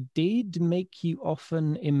 And it did make you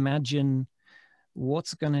often imagine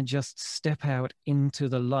what's going to just step out into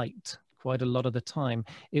the light quite a lot of the time.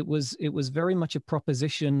 It was very much a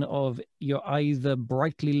proposition of you're either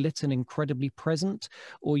brightly lit and incredibly present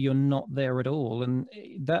or you're not there at all. And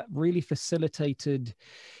that really facilitated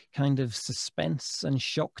kind of suspense and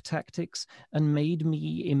shock tactics and made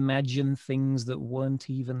me imagine things that weren't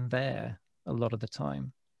even there a lot of the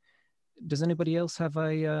time. Does anybody else have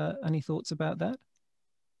any thoughts about that?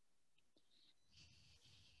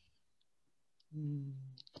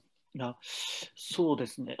 Let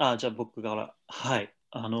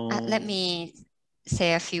me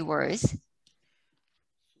say a few words.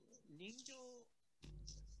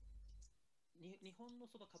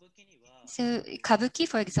 So kabuki,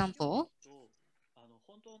 for example,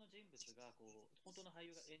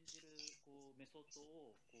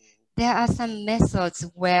 there are some methods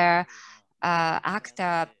where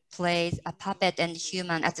actor plays a puppet and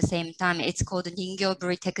human at the same time. It's called the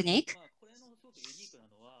ningyō-buri technique.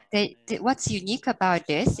 What's unique about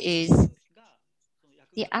this is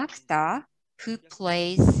the actor who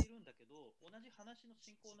plays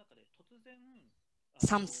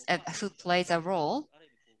a role,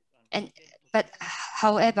 but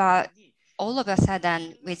however, all of a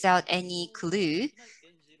sudden, without any clue,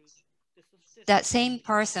 that same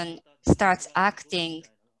person starts acting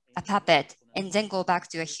a puppet and then go back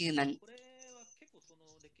to a human.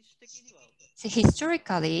 So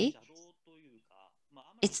historically,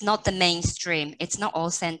 it's not the mainstream, it's not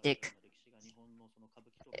authentic.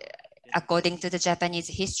 According to the Japanese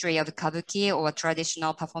history of kabuki or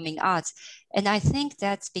traditional performing arts. And I think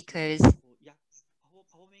that's because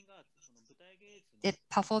the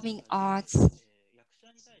performing arts,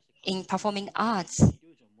 in performing arts,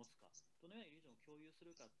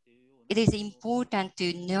 it is important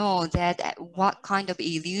to know that what kind of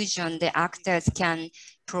illusion the actors can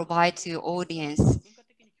provide to audience.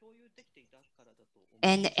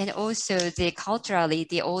 And also culturally,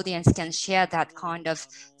 the audience can share that kind of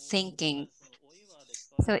thinking.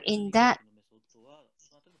 So in that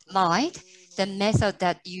light, the method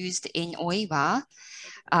that used in Oiwa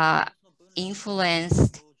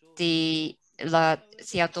influenced the La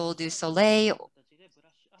Théâtre du Soleil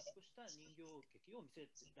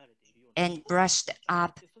and brushed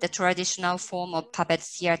up the traditional form of puppet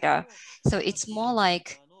theater. So it's more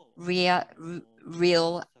like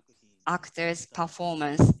real actors'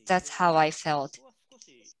 performance. That's how I felt.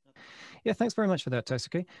 Yeah, thanks very much for that,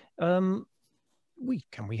 Taisuke.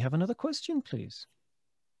 Can we have another question, please?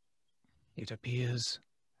 It appears.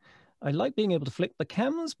 I like being able to flick the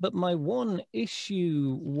cams, but my one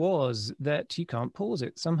issue was that you can't pause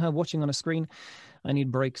it. Somehow watching on a screen, I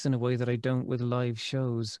need breaks in a way that I don't with live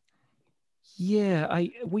shows. Yeah,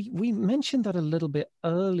 we mentioned that a little bit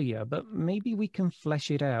earlier, but maybe we can flesh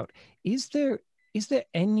it out. Is there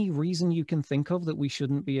any reason you can think of that we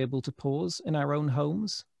shouldn't be able to pause in our own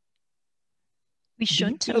homes? We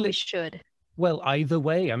shouldn't or we should? Well, either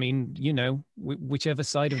way, I mean, you know, whichever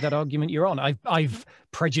side of that argument you're on. I've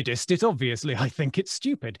prejudiced it, obviously. I think it's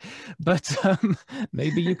stupid, but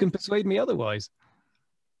maybe you can persuade me otherwise.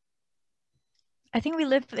 I think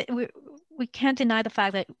we can't deny the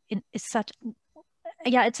fact that it's such,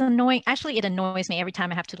 yeah, it's annoying. Actually, it annoys me every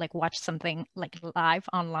time I have to like watch something like live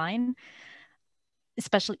online,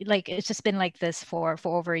 especially like it's just been like this for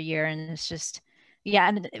over a year, and it's just, yeah,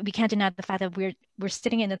 and we can't deny the fact that we're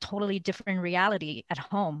sitting in a totally different reality at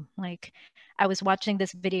home. Like I was watching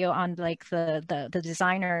this video on like the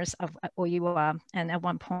designers of Oiwa, and at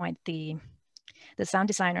one point the sound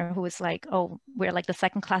designer who was like, oh, we're like the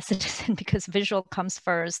second-class citizen because visual comes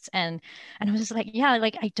first. And I was just like, yeah,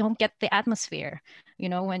 like I don't get the atmosphere, you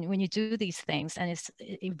know, when you do these things, and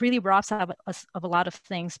it really robs us of a lot of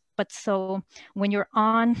things. But so when you're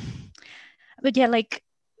on, but yeah, like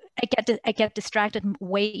I get distracted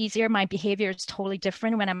way easier. My behavior is totally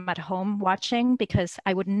different when I'm at home watching, because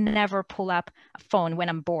I would never pull up a phone when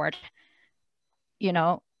I'm bored, you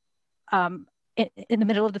know. In the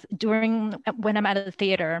middle of when I'm at the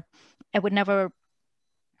theater, I would never,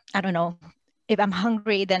 I don't know, if I'm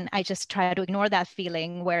hungry, then I just try to ignore that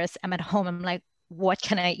feeling. Whereas I'm at home, I'm like, what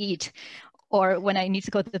can I eat? Or when I need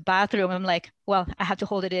to go to the bathroom, I'm like, well, I have to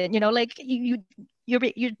hold it in, you know, like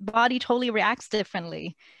your body totally reacts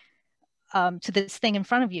differently to this thing in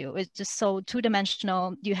front of you. It's just so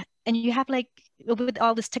two-dimensional. You have like, with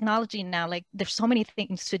all this technology now, like there's so many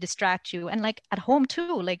things to distract you, and like at home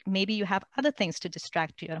too, like maybe you have other things to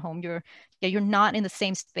distract you at home. You're not in the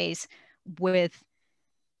same space with,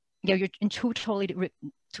 you're in two totally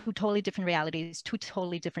different realities, two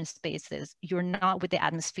totally different spaces. You're not with the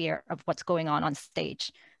atmosphere of what's going on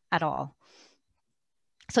stage at all.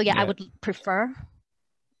 So yeah, I would prefer,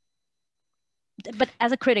 but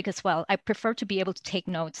as a critic as well, I prefer to be able to take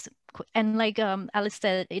notes. And like Alice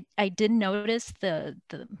said, I did notice the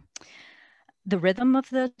rhythm of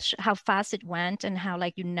how fast it went, and how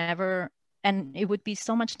like and it would be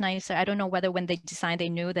so much nicer. I don't know whether when they designed, they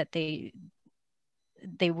knew that they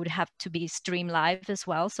would have to be streamed live as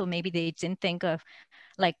well. So maybe they didn't think of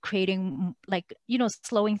like creating, like, you know,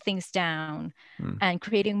 slowing things down and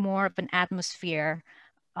creating more of an atmosphere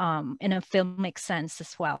in a filmic sense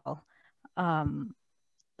as well.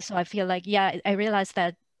 So I feel like, yeah, I realized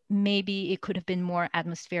that maybe it could have been more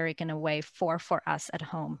atmospheric in a way for us at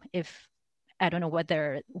home. If, I don't know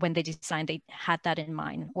whether when they designed, they had that in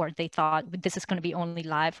mind, or they thought this is going to be only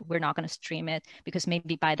live, we're not going to stream it, because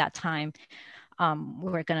maybe by that time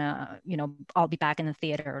we're going to, you know, all be back in the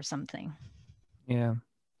theater or something. Yeah.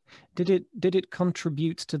 Did it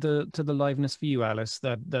contribute to the liveness for you, Alice,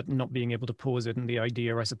 that not being able to pause it, and the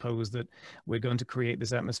idea, I suppose, that we're going to create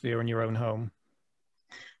this atmosphere in your own home?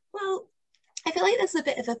 Well, I feel like there's a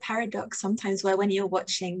bit of a paradox sometimes where when you're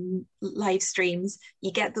watching live streams,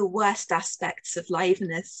 you get the worst aspects of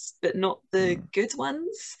liveness, but not the good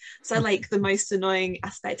ones. So like the most annoying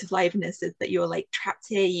aspect of liveness is that you're like trapped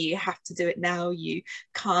here, you have to do it now, you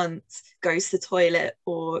can't go to the toilet,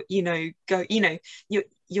 or, you know, go, you know,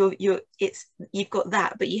 you've got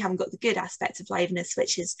that, but you haven't got the good aspect of liveness,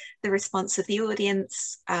 which is the response of the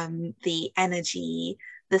audience, the energy,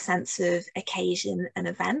 the sense of occasion and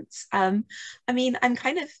events. I mean, I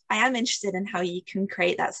am interested in how you can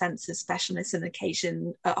create that sense of specialness and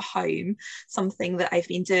occasion at home. Something that I've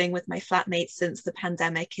been doing with my flatmates since the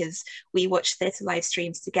pandemic is we watch theatre live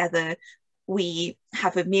streams together we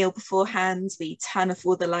have a meal beforehand, we turn off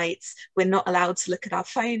all the lights, we're not allowed to look at our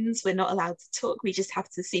phones, we're not allowed to talk, we just have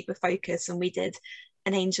to super focus. And we did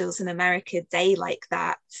an Angels in America day like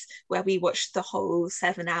that, where we watched the whole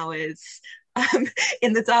 7 hours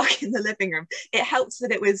in the dark in the living room. It helped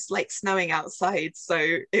that it was like snowing outside, so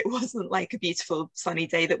it wasn't like a beautiful sunny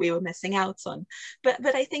day that we were missing out on. But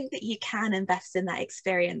I think that you can invest in that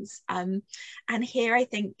experience. And here I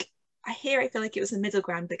feel like it was a middle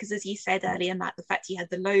ground, because as you said earlier, Matt, the fact you had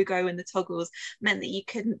the logo and the toggles meant that you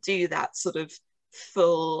couldn't do that sort of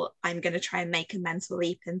full, I'm going to try and make a mental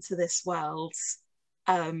leap into this world.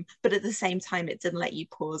 But at the same time, it didn't let you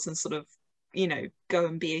pause and sort of, you know, go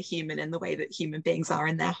and be a human in the way that human beings are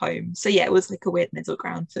in their home. So yeah, it was like a weird middle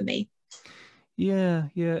ground for me. Yeah,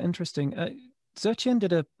 interesting. Zurchen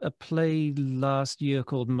did a play last year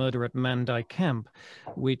called Murder at Mandai Camp,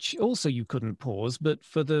 which also you couldn't pause, but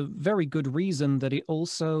for the very good reason that it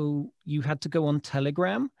also, you had to go on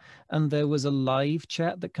Telegram, and there was a live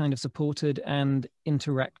chat that kind of supported and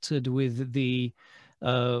interacted with the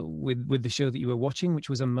with the show that you were watching, which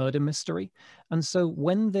was a murder mystery. And so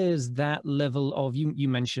when there's that level of, you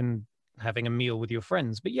mentioned having a meal with your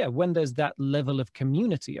friends, but yeah, when there's that level of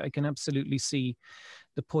community, I can absolutely see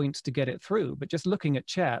the point to get it through. But just looking at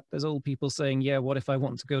chat, there's all people saying, yeah, what if I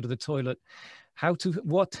want to go to the toilet?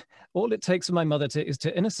 All it takes for my mother is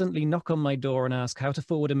to innocently knock on my door and ask how to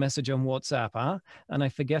forward a message on WhatsApp, huh? And I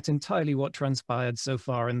forget entirely what transpired so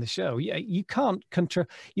far in the show. Yeah, you can't control,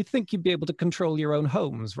 you'd think you'd be able to control your own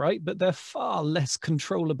homes, right? But they're far less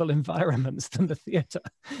controllable environments than the theater.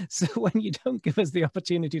 So when you don't give us the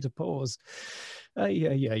opportunity to pause,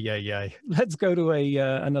 yeah. Let's go to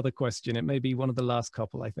another question. It may be one of the last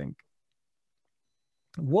couple, I think.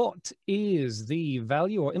 What is the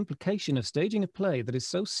value or implication of staging a play that is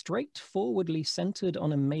so straightforwardly centered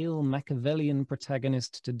on a male Machiavellian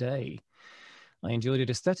protagonist today? I enjoyed it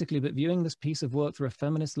aesthetically, but viewing this piece of work through a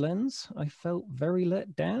feminist lens, I felt very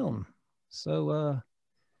let down. So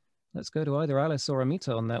let's go to either Alice or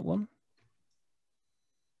Amita on that one.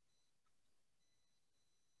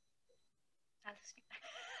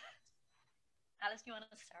 Alice, you want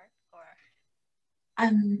to start? Or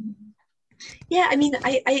yeah, I mean,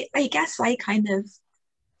 I guess I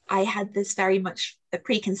had this very much a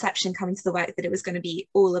preconception coming to the work that it was going to be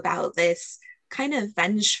all about this kind of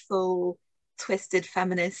vengeful, twisted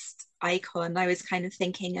feminist icon. I was kind of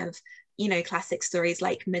thinking of, you know, classic stories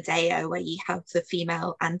like Medea, where you have the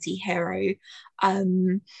female anti-hero.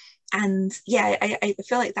 And yeah, I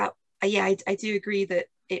feel like that, yeah, I do agree that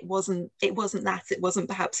it wasn't that. It wasn't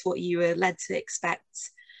perhaps what you were led to expect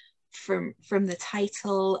from the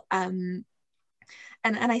title.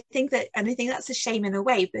 And I think that's a shame in a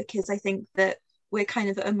way, because I think that we're kind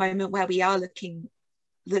of at a moment where we are looking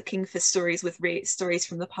for stories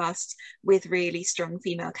from the past with really strong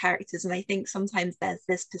female characters. And I think sometimes there's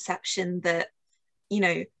this perception that, you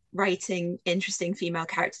know, writing interesting female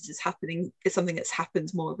characters is something that's happened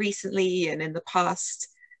more recently, and in the past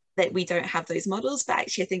that we don't have those models. But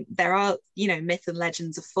actually I think there are, you know, myth and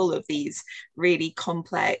legends are full of these really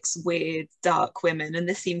complex, weird, dark women, and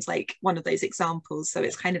this seems like one of those examples. So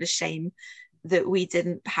it's kind of a shame that we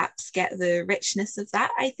didn't perhaps get the richness of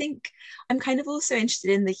that. I think I'm kind of also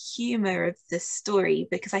interested in the humor of the story,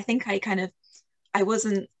 because I think I think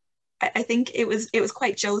it was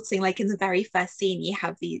quite jolting. Like in the very first scene, you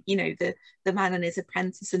have the man and his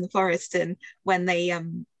apprentice in the forest, and when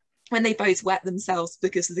they both wet themselves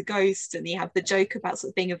because of the ghost, and you have the joke about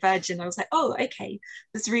sort of being a virgin, I was like, oh, okay,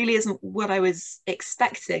 this really isn't what I was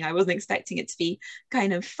expecting. I wasn't expecting it to be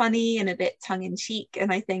kind of funny and a bit tongue-in-cheek.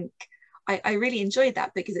 And I think I really enjoyed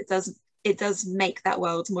that, because it does make that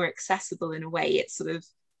world more accessible in a way. It's sort of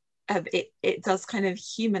it does kind of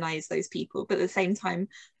humanize those people, but at the same time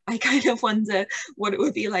I kind of wonder what it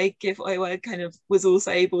would be like if Oiwa kind of was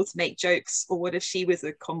also able to make jokes, or what if she was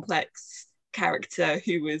a complex character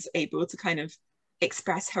who was able to kind of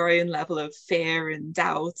express her own level of fear and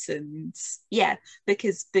doubt. And yeah,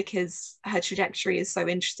 because her trajectory is so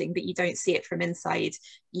interesting, but you don't see it from inside,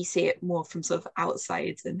 you see it more from sort of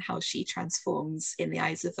outside, and how she transforms in the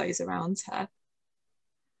eyes of those around her.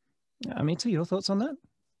 Amita, your thoughts on that?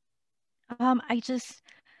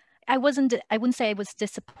 I wouldn't say I was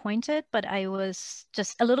disappointed, but I was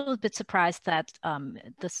just a little bit surprised that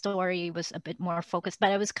the story was a bit more focused,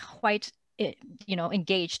 but I was quite, you know,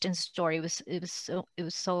 engaged in the story. It was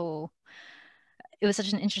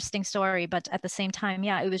such an interesting story, but at the same time,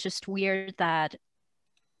 yeah, it was just weird that,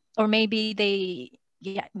 or maybe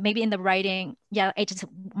maybe in the writing,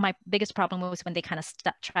 my biggest problem was when they kind of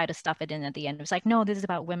try to stuff it in at the end. It was like, no, this is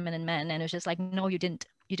about women and men, and it was just like, no, you didn't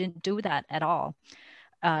do that at all.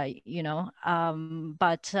 you know.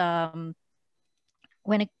 But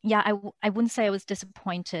when I wouldn't say I was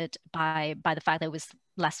disappointed by the fact that it was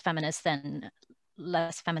less feminist than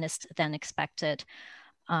expected.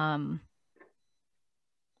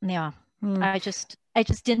 Yeah, I just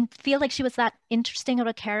didn't feel like she was that interesting of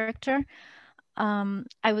a character.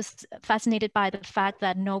 I was fascinated by the fact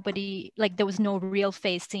that there was no real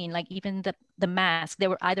face seen, like even the mask, they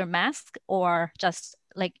were either masked or just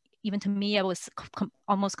like, even to me, I was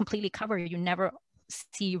almost completely covered. You never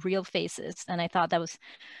see real faces. And I thought that was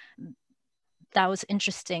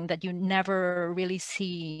interesting, that you never really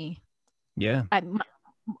see. Yeah.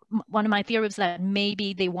 One of my theories was that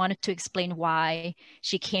maybe they wanted to explain why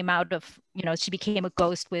she came out of, she became a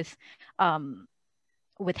ghost with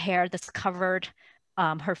hair that's covered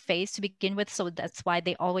her face to begin with. So that's why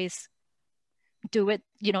they always do it.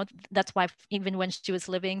 That's why even when she was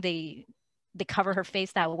living, they cover her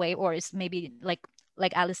face that way. Or it's maybe like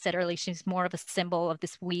Alice said earlier, she's more of a symbol of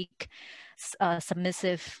this weak,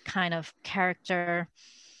 submissive kind of character.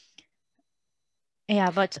 Yeah,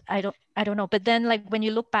 but I don't know. But then, like, when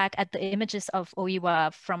you look back at the images of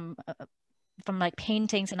Oiwa from like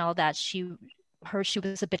paintings and all that, she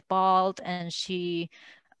was a bit bald, and she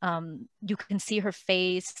you can see her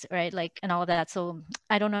face, right, like, and all of that. So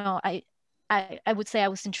I don't know. I would say I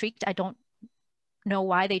was intrigued. I don't know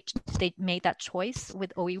why they made that choice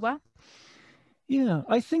with Oiwa. Yeah,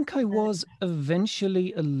 I think I was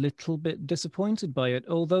eventually a little bit disappointed by it,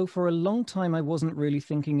 although for a long time I wasn't really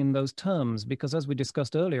thinking in those terms, because as we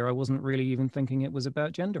discussed earlier, I wasn't really even thinking it was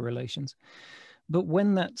about gender relations. But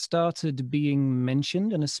when that started being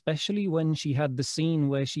mentioned, and especially when she had the scene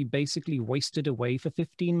where she basically wasted away for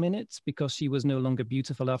 15 minutes because she was no longer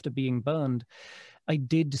beautiful after being burned, I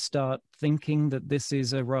did start thinking that this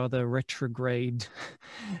is a rather retrograde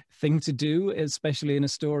thing to do, especially in a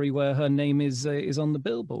story where her name is on the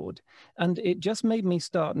billboard. And it just made me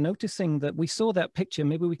start noticing that we saw that picture.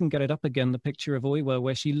 Maybe we can get it up again, the picture of Oiwa,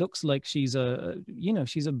 where she looks like she's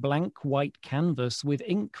she's a blank white canvas with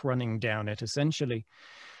ink running down it, essentially.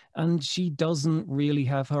 And she doesn't really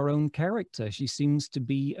have her own character. She seems to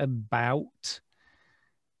be about,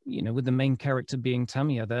 with the main character being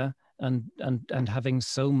Tamiya there, and having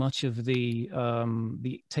so much of the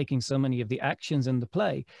taking so many of the actions in the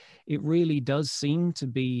play, it really does seem to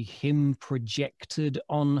be him projected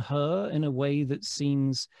on her in a way that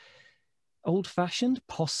seems old-fashioned.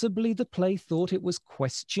 Possibly the play thought it was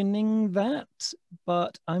questioning that,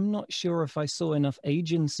 but I'm not sure if I saw enough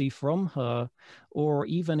agency from her, or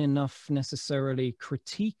even enough necessarily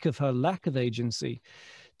critique of her lack of agency,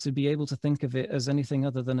 to be able to think of it as anything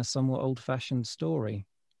other than a somewhat old-fashioned story.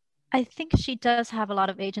 I think she does have a lot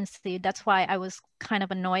of agency. That's why I was kind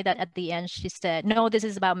of annoyed that at the end she said, no, this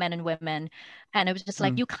is about men and women. And it was just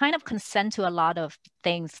like, you kind of consent to a lot of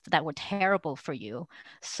things that were terrible for you.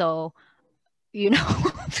 So,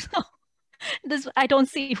 so I don't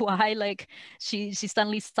see why, like, she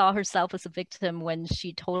suddenly saw herself as a victim when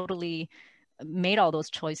she totally made all those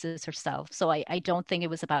choices herself. So I don't think it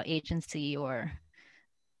was about agency or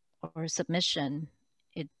submission.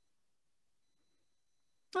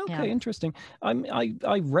 Okay, yeah. Interesting.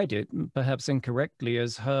 I read it, perhaps incorrectly,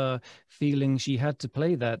 as her feeling she had to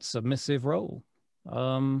play that submissive role,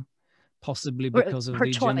 possibly because of her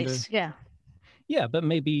the choice. gender. Yeah, but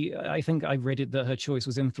maybe I think I read it that her choice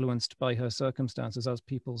was influenced by her circumstances, as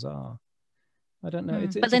people's are. I don't know.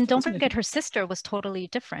 But then don't forget, her sister was totally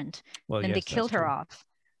different. Well, and they killed her off.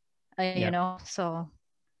 So.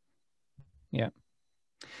 Yeah.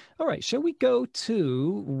 All right, shall we go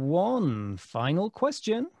to one final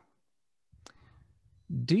question?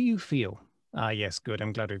 Do you feel... yes, good.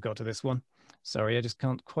 I'm glad we've got to this one. Sorry, I just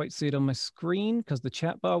can't quite see it on my screen because the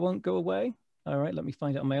chat bar won't go away. All right, let me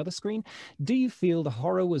find it on my other screen. Do you feel the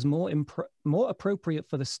horror was more appropriate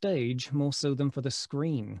for the stage, more so than for the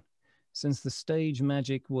screen? Since the stage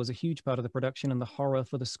magic was a huge part of the production and the horror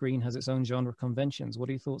for the screen has its own genre conventions. What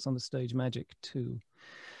are your thoughts on the stage magic too?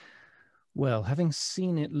 Well, having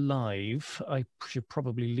seen it live, I should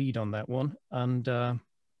probably lead on that one. And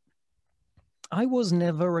I was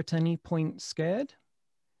never at any point scared,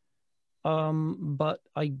 but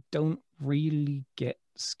I don't really get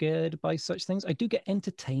scared by such things. I do get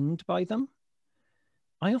entertained by them.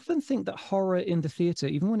 I often think that horror in the theater,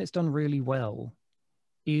 even when it's done really well,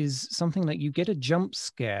 is something like you get a jump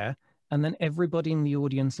scare and then everybody in the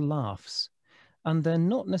audience laughs. And they're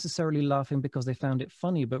not necessarily laughing because they found it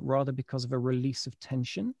funny, but rather because of a release of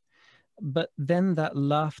tension. But then that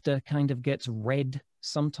laughter kind of gets read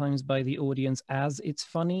sometimes by the audience as it's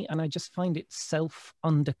funny. And I just find it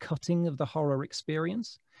self-undercutting of the horror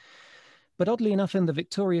experience. But oddly enough, in the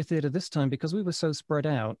Victoria Theatre this time, because we were so spread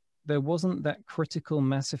out, there wasn't that critical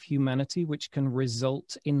mass of humanity which can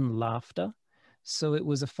result in laughter. So it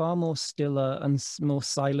was a far more stiller and more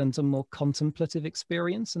silent and more contemplative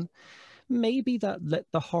experience. And maybe that let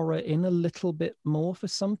the horror in a little bit more for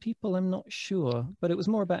some people, I'm not sure. But it was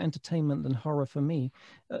more about entertainment than horror for me.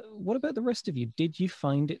 What about the rest of you? Did you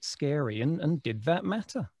find it scary, and did that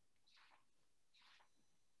matter?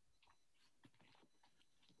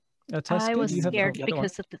 I was scared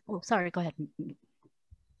because of the... Oh, sorry, go ahead.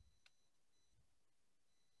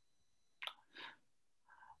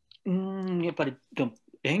 やっぱりでも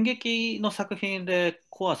演劇の作品で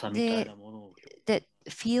怖さみたいなものを The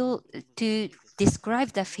feel to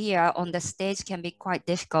describe the fear on the stage can be quite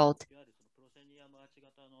difficult.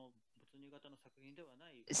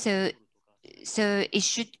 So it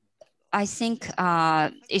should, I think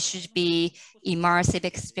it should be immersive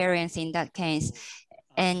experience in that case.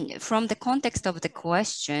 And from the context of the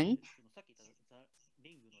question,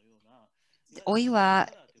 Oiwa,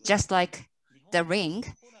 just like the ring,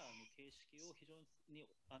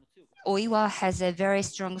 Oiwa has a very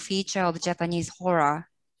strong feature of Japanese horror.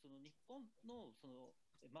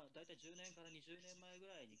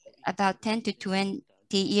 About 10 to 20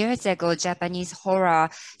 years ago, Japanese horror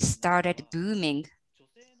started booming.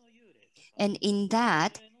 And in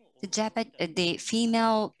that, the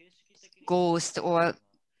female ghost or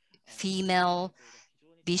female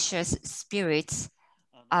vicious spirits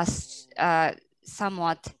are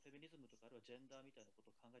somewhat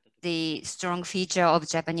the strong feature of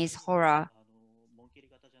Japanese horror.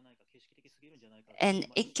 And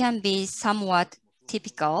it can be somewhat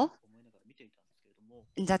typical.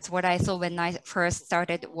 That's what I saw when I first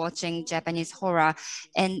started watching Japanese horror.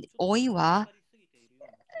 And Oiwa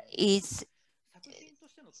is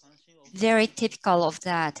very typical of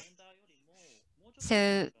that.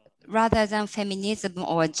 So rather than feminism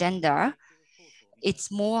or gender,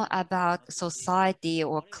 it's more about society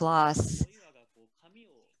or class.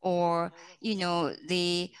 Or, you know,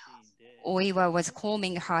 the Oiwa was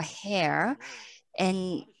combing her hair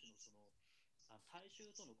and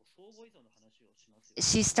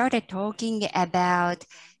she started talking about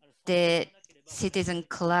the citizen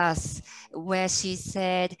class, where she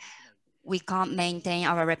said, we can't maintain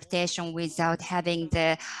our reputation without having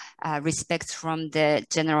the respect from the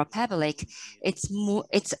general public. It's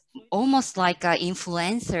almost like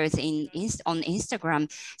influencers on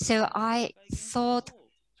Instagram. So I thought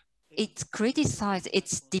it's criticized,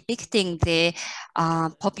 it's depicting the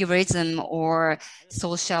populism or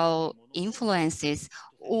social influences,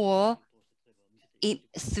 or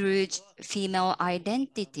through female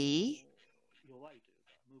identity.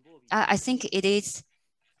 I think it is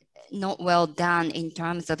not well done in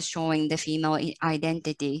terms of showing the female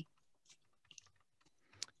identity.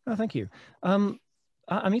 Oh, thank you.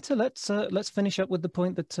 Amita, let's finish up with the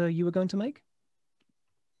point that you were going to make.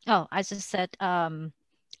 Oh, I just said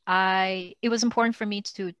it was important for me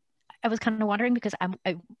to. I was kind of wondering because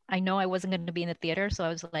I know I wasn't going to be in the theater, so I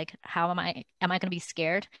was like, how am I going to be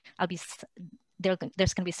scared? There's going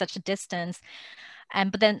to be such a distance.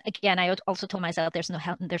 But then again, I also told myself there's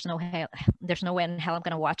no way in hell I'm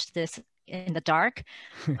going to watch this in the dark,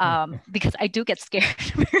 because I do get scared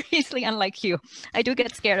very easily. Unlike you, I do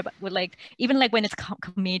get scared even when it's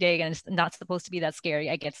comedic and it's not supposed to be that scary.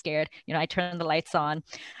 I get scared. You know, I turn the lights on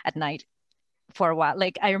at night for a while.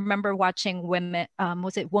 Like I remember watching Women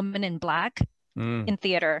in Black in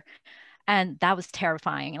theater, and that was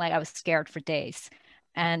terrifying. Like I was scared for days.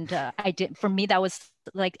 And for me, that was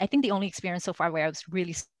like, I think the only experience so far where I was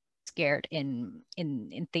really scared in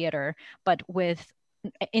theater, but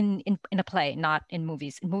in a play, not in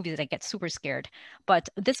movies. In movies, I get super scared. But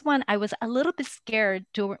this one, I was a little bit scared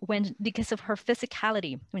because of her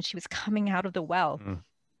physicality when she was coming out of the well.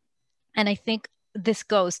 And I think this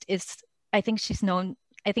ghost I think she's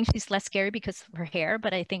less scary because of her hair,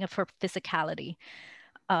 but I think of her physicality.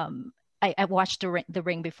 I watched the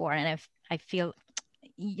Ring before, and I feel.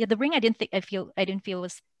 Yeah, the Ring I didn't feel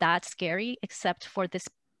was that scary, except for this.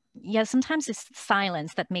 Yeah, sometimes it's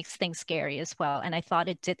silence that makes things scary as well, and I thought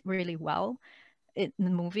it did really well in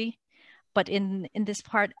the movie. But in this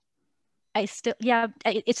part, it's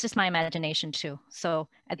just my imagination too. So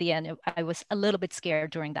at the end, I was a little bit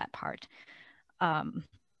scared during that part,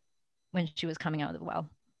 when she was coming out of the well.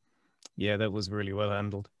 Yeah, that was really well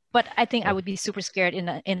handled. But I think I would be super scared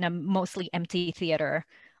in a mostly empty theater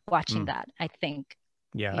watching that. I think.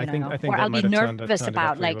 Yeah, I think or I'll be nervous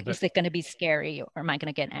about like, is it going to be scary or am I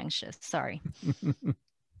going to get anxious? Sorry.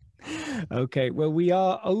 Okay, well, we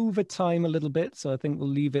are over time a little bit, so I think we'll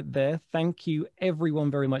leave it there. Thank you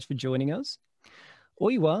everyone very much for joining us.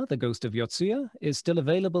 Oiwa, The Ghost of Yotsuya, is still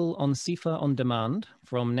available on SIFA On Demand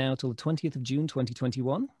from now till the 20th of June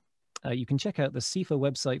 2021. You can check out the SIFA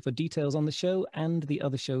website for details on the show and the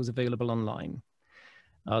other shows available online.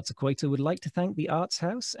 Arts Equator would like to thank the Arts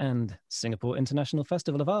House and Singapore International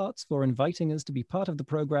Festival of Arts for inviting us to be part of the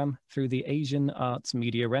program through the Asian Arts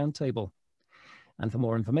Media Roundtable. And for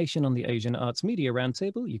more information on the Asian Arts Media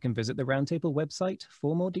Roundtable, you can visit the Roundtable website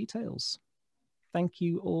for more details. Thank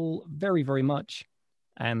you all very, very much,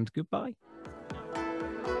 and goodbye.